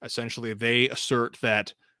 Essentially, they assert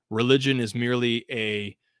that religion is merely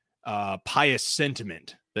a pious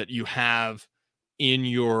sentiment that you have in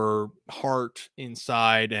your heart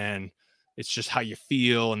inside, and it's just how you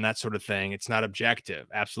feel and that sort of thing. It's not objective.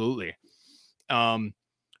 Absolutely.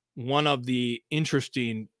 One of the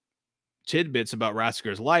interesting tidbits about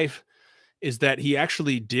Ratzinger's life is that he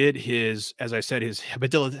actually did his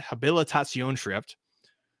Habilitationsschrift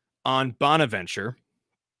on Bonaventure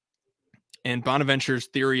and Bonaventure's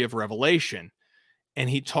theory of revelation. And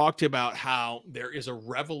he talked about how there is a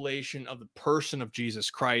revelation of the person of Jesus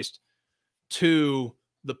Christ to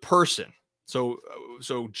the person. So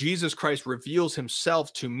Jesus Christ reveals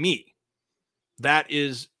himself to me. That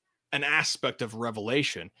is an aspect of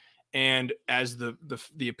revelation. And as the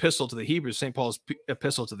epistle to the Hebrews, St. Paul's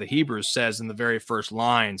epistle to the Hebrews says in the very first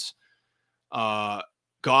lines, God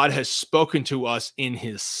has spoken to us in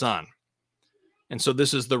his Son. And so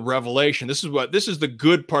this is the revelation. This is the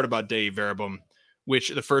good part about Dei Verbum, which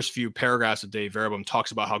the first few paragraphs of Dei Verbum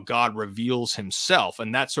talks about how God reveals himself.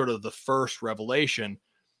 And that's sort of the first revelation,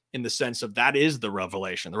 in the sense of that is the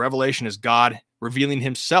revelation. The revelation is God revealing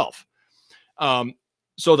himself.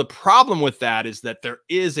 So the problem with that is that there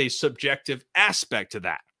is a subjective aspect to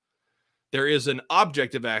that. There is an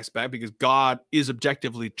objective aspect because God is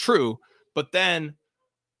objectively true, but then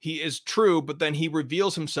he is true, but then he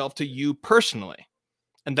reveals himself to you personally.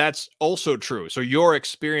 And that's also true. So your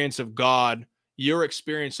experience of God, your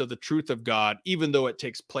experience of the truth of God, even though it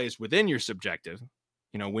takes place within your subjective,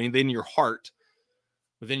 within your heart,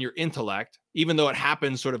 within your intellect, even though it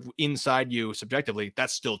happens sort of inside you subjectively,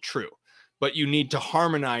 that's still true. But you need to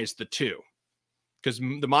harmonize the two, because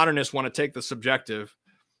the modernists want to take the subjective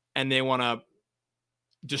and they want to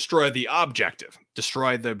destroy the objective,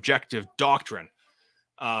 destroy the objective doctrine.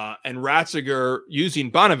 And Ratzinger, using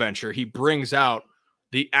Bonaventure, he brings out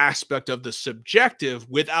the aspect of the subjective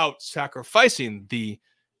without sacrificing the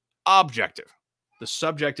objective, the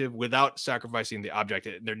subjective without sacrificing the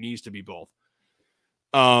objective. There needs to be both.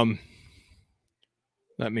 Let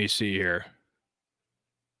me see here.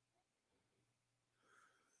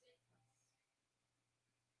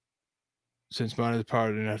 Since mine is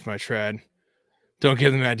part enough my trad, don't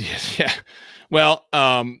give them ideas. Yeah. Well,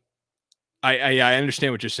 I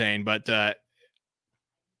understand what you're saying, but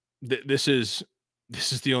this is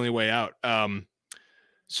the only way out.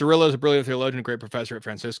 Cirillo is a brilliant theologian, a great professor at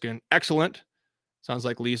Franciscan. Excellent. Sounds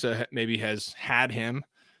like Lisa maybe has had him.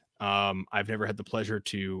 I've never had the pleasure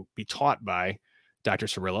to be taught by Dr.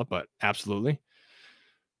 Cirillo, but absolutely.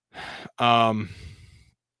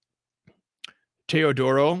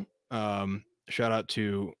 Teodoro, shout out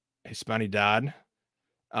to Hispanidad,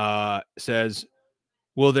 says,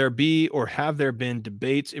 will there be or have there been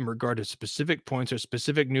debates in regard to specific points or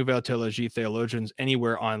specific Nouvelle Theologie theologians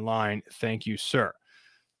anywhere online? Thank you, sir.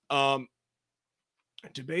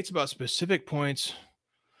 Debates about specific points.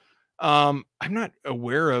 I'm not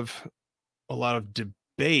aware of a lot of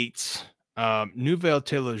debates. Nouvelle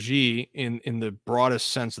Theologie, in the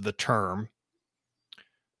broadest sense of the term,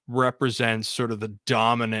 represents sort of the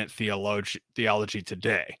dominant theology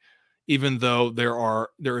today, even though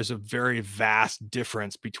there is a very vast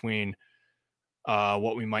difference between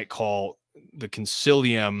what we might call the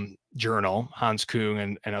Concilium journal, Hans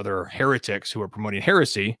Küng and other heretics who are promoting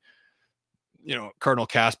heresy, Cardinal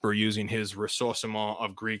Casper using his ressourcement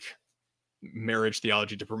of Greek marriage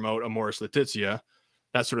theology to promote Amoris Laetitia,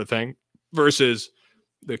 that sort of thing, versus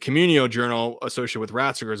the Communio journal associated with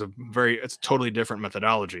Ratzinger is it's a totally different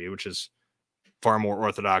methodology, which is far more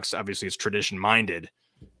orthodox. Obviously, it's tradition minded,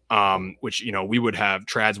 which,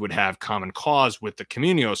 trads would have common cause with the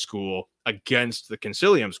Communio school against the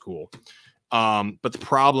Concilium school. But the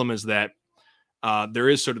problem is that there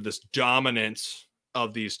is sort of this dominance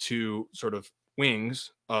of these two sort of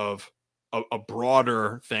wings of a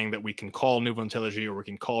broader thing that we can call Nouvelle Theologie, or we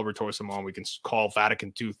can call Ressourcement, we can call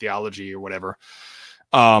Vatican II theology or whatever.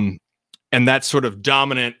 And that's sort of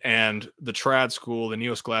dominant, and the trad school, the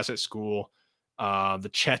neo-scholastic school, the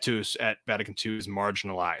Cetus at Vatican II is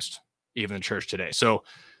marginalized, even in church today. So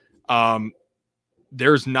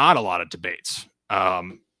there's not a lot of debates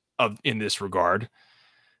in this regard.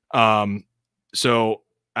 So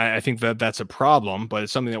I think that's a problem, but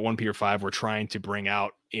it's something that 1 Peter 5 we're trying to bring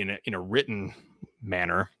out in a written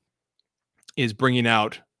manner, is bringing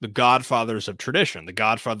out the godfathers of tradition, the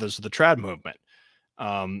godfathers of the trad movement.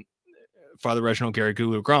 Father Reginald Gary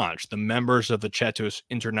Goulou-Grange, the members of the Cetus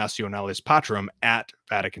Internationalis Patrum at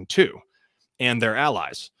Vatican II, and their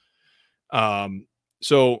allies.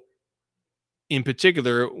 So in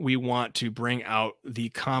particular, we want to bring out the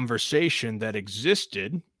conversation that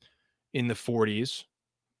existed in the 40s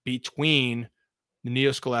between the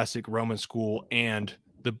neo-scholastic Roman school and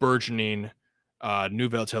the burgeoning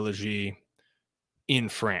Nouvelle Theologie in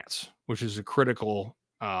France, which is a critical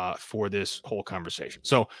for this whole conversation.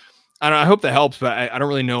 So I hope that helps, but I don't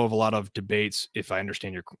really know of a lot of debates, if I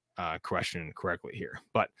understand your question correctly here.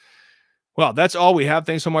 But, well, that's all we have.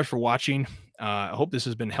 Thanks so much for watching. I hope this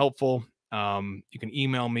has been helpful. You can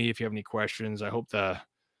email me if you have any questions. I hope the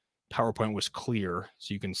PowerPoint was clear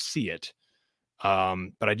so you can see it.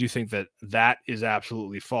 But I do think that is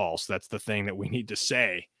absolutely false. That's the thing that we need to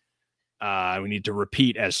say. We need to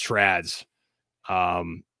repeat as trads.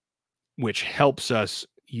 which helps us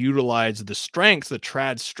utilize the strengths, the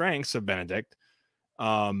trad strengths of Benedict.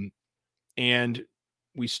 And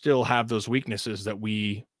we still have those weaknesses that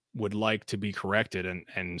we would like to be corrected.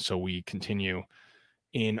 And so we continue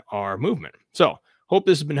in our movement. So hope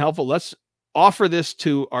this has been helpful. Let's offer this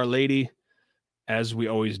to Our Lady, as we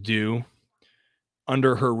always do,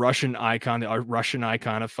 under her Russian icon, the Russian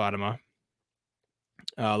icon of Fatima.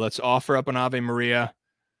 Let's offer up an Ave Maria,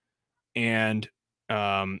 and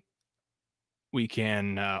we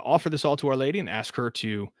can offer this all to Our Lady and ask her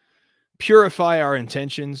to purify our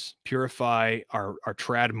intentions, purify our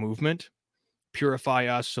trad movement, purify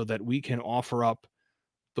us so that we can offer up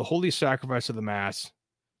the holy sacrifice of the Mass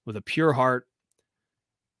with a pure heart,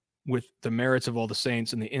 with the merits of all the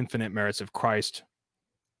saints and the infinite merits of Christ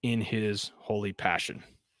in his holy passion.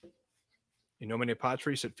 In nomine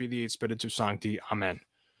Patris et Filii et Spiritus Sancti. Amen.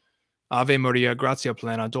 Ave Maria, gratia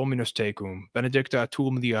plena, Dominus tecum, benedicta tu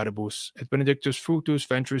mulieribus, et benedictus fructus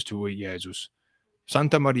ventris tui, Iesus.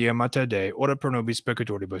 Santa Maria, Mater Dei, ora pro nobis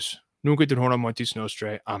peccatoribus, nunc et in hora mortis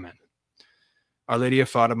nostrae. Amen. Our Lady of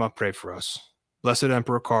Fatima, pray for us. Blessed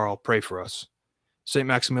Emperor Karl, pray for us. Saint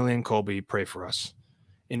Maximilian Kolbe, pray for us.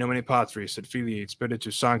 In nomine Patris et Filii et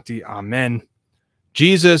Spiritus Sancti. Amen.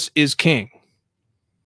 Jesus is King.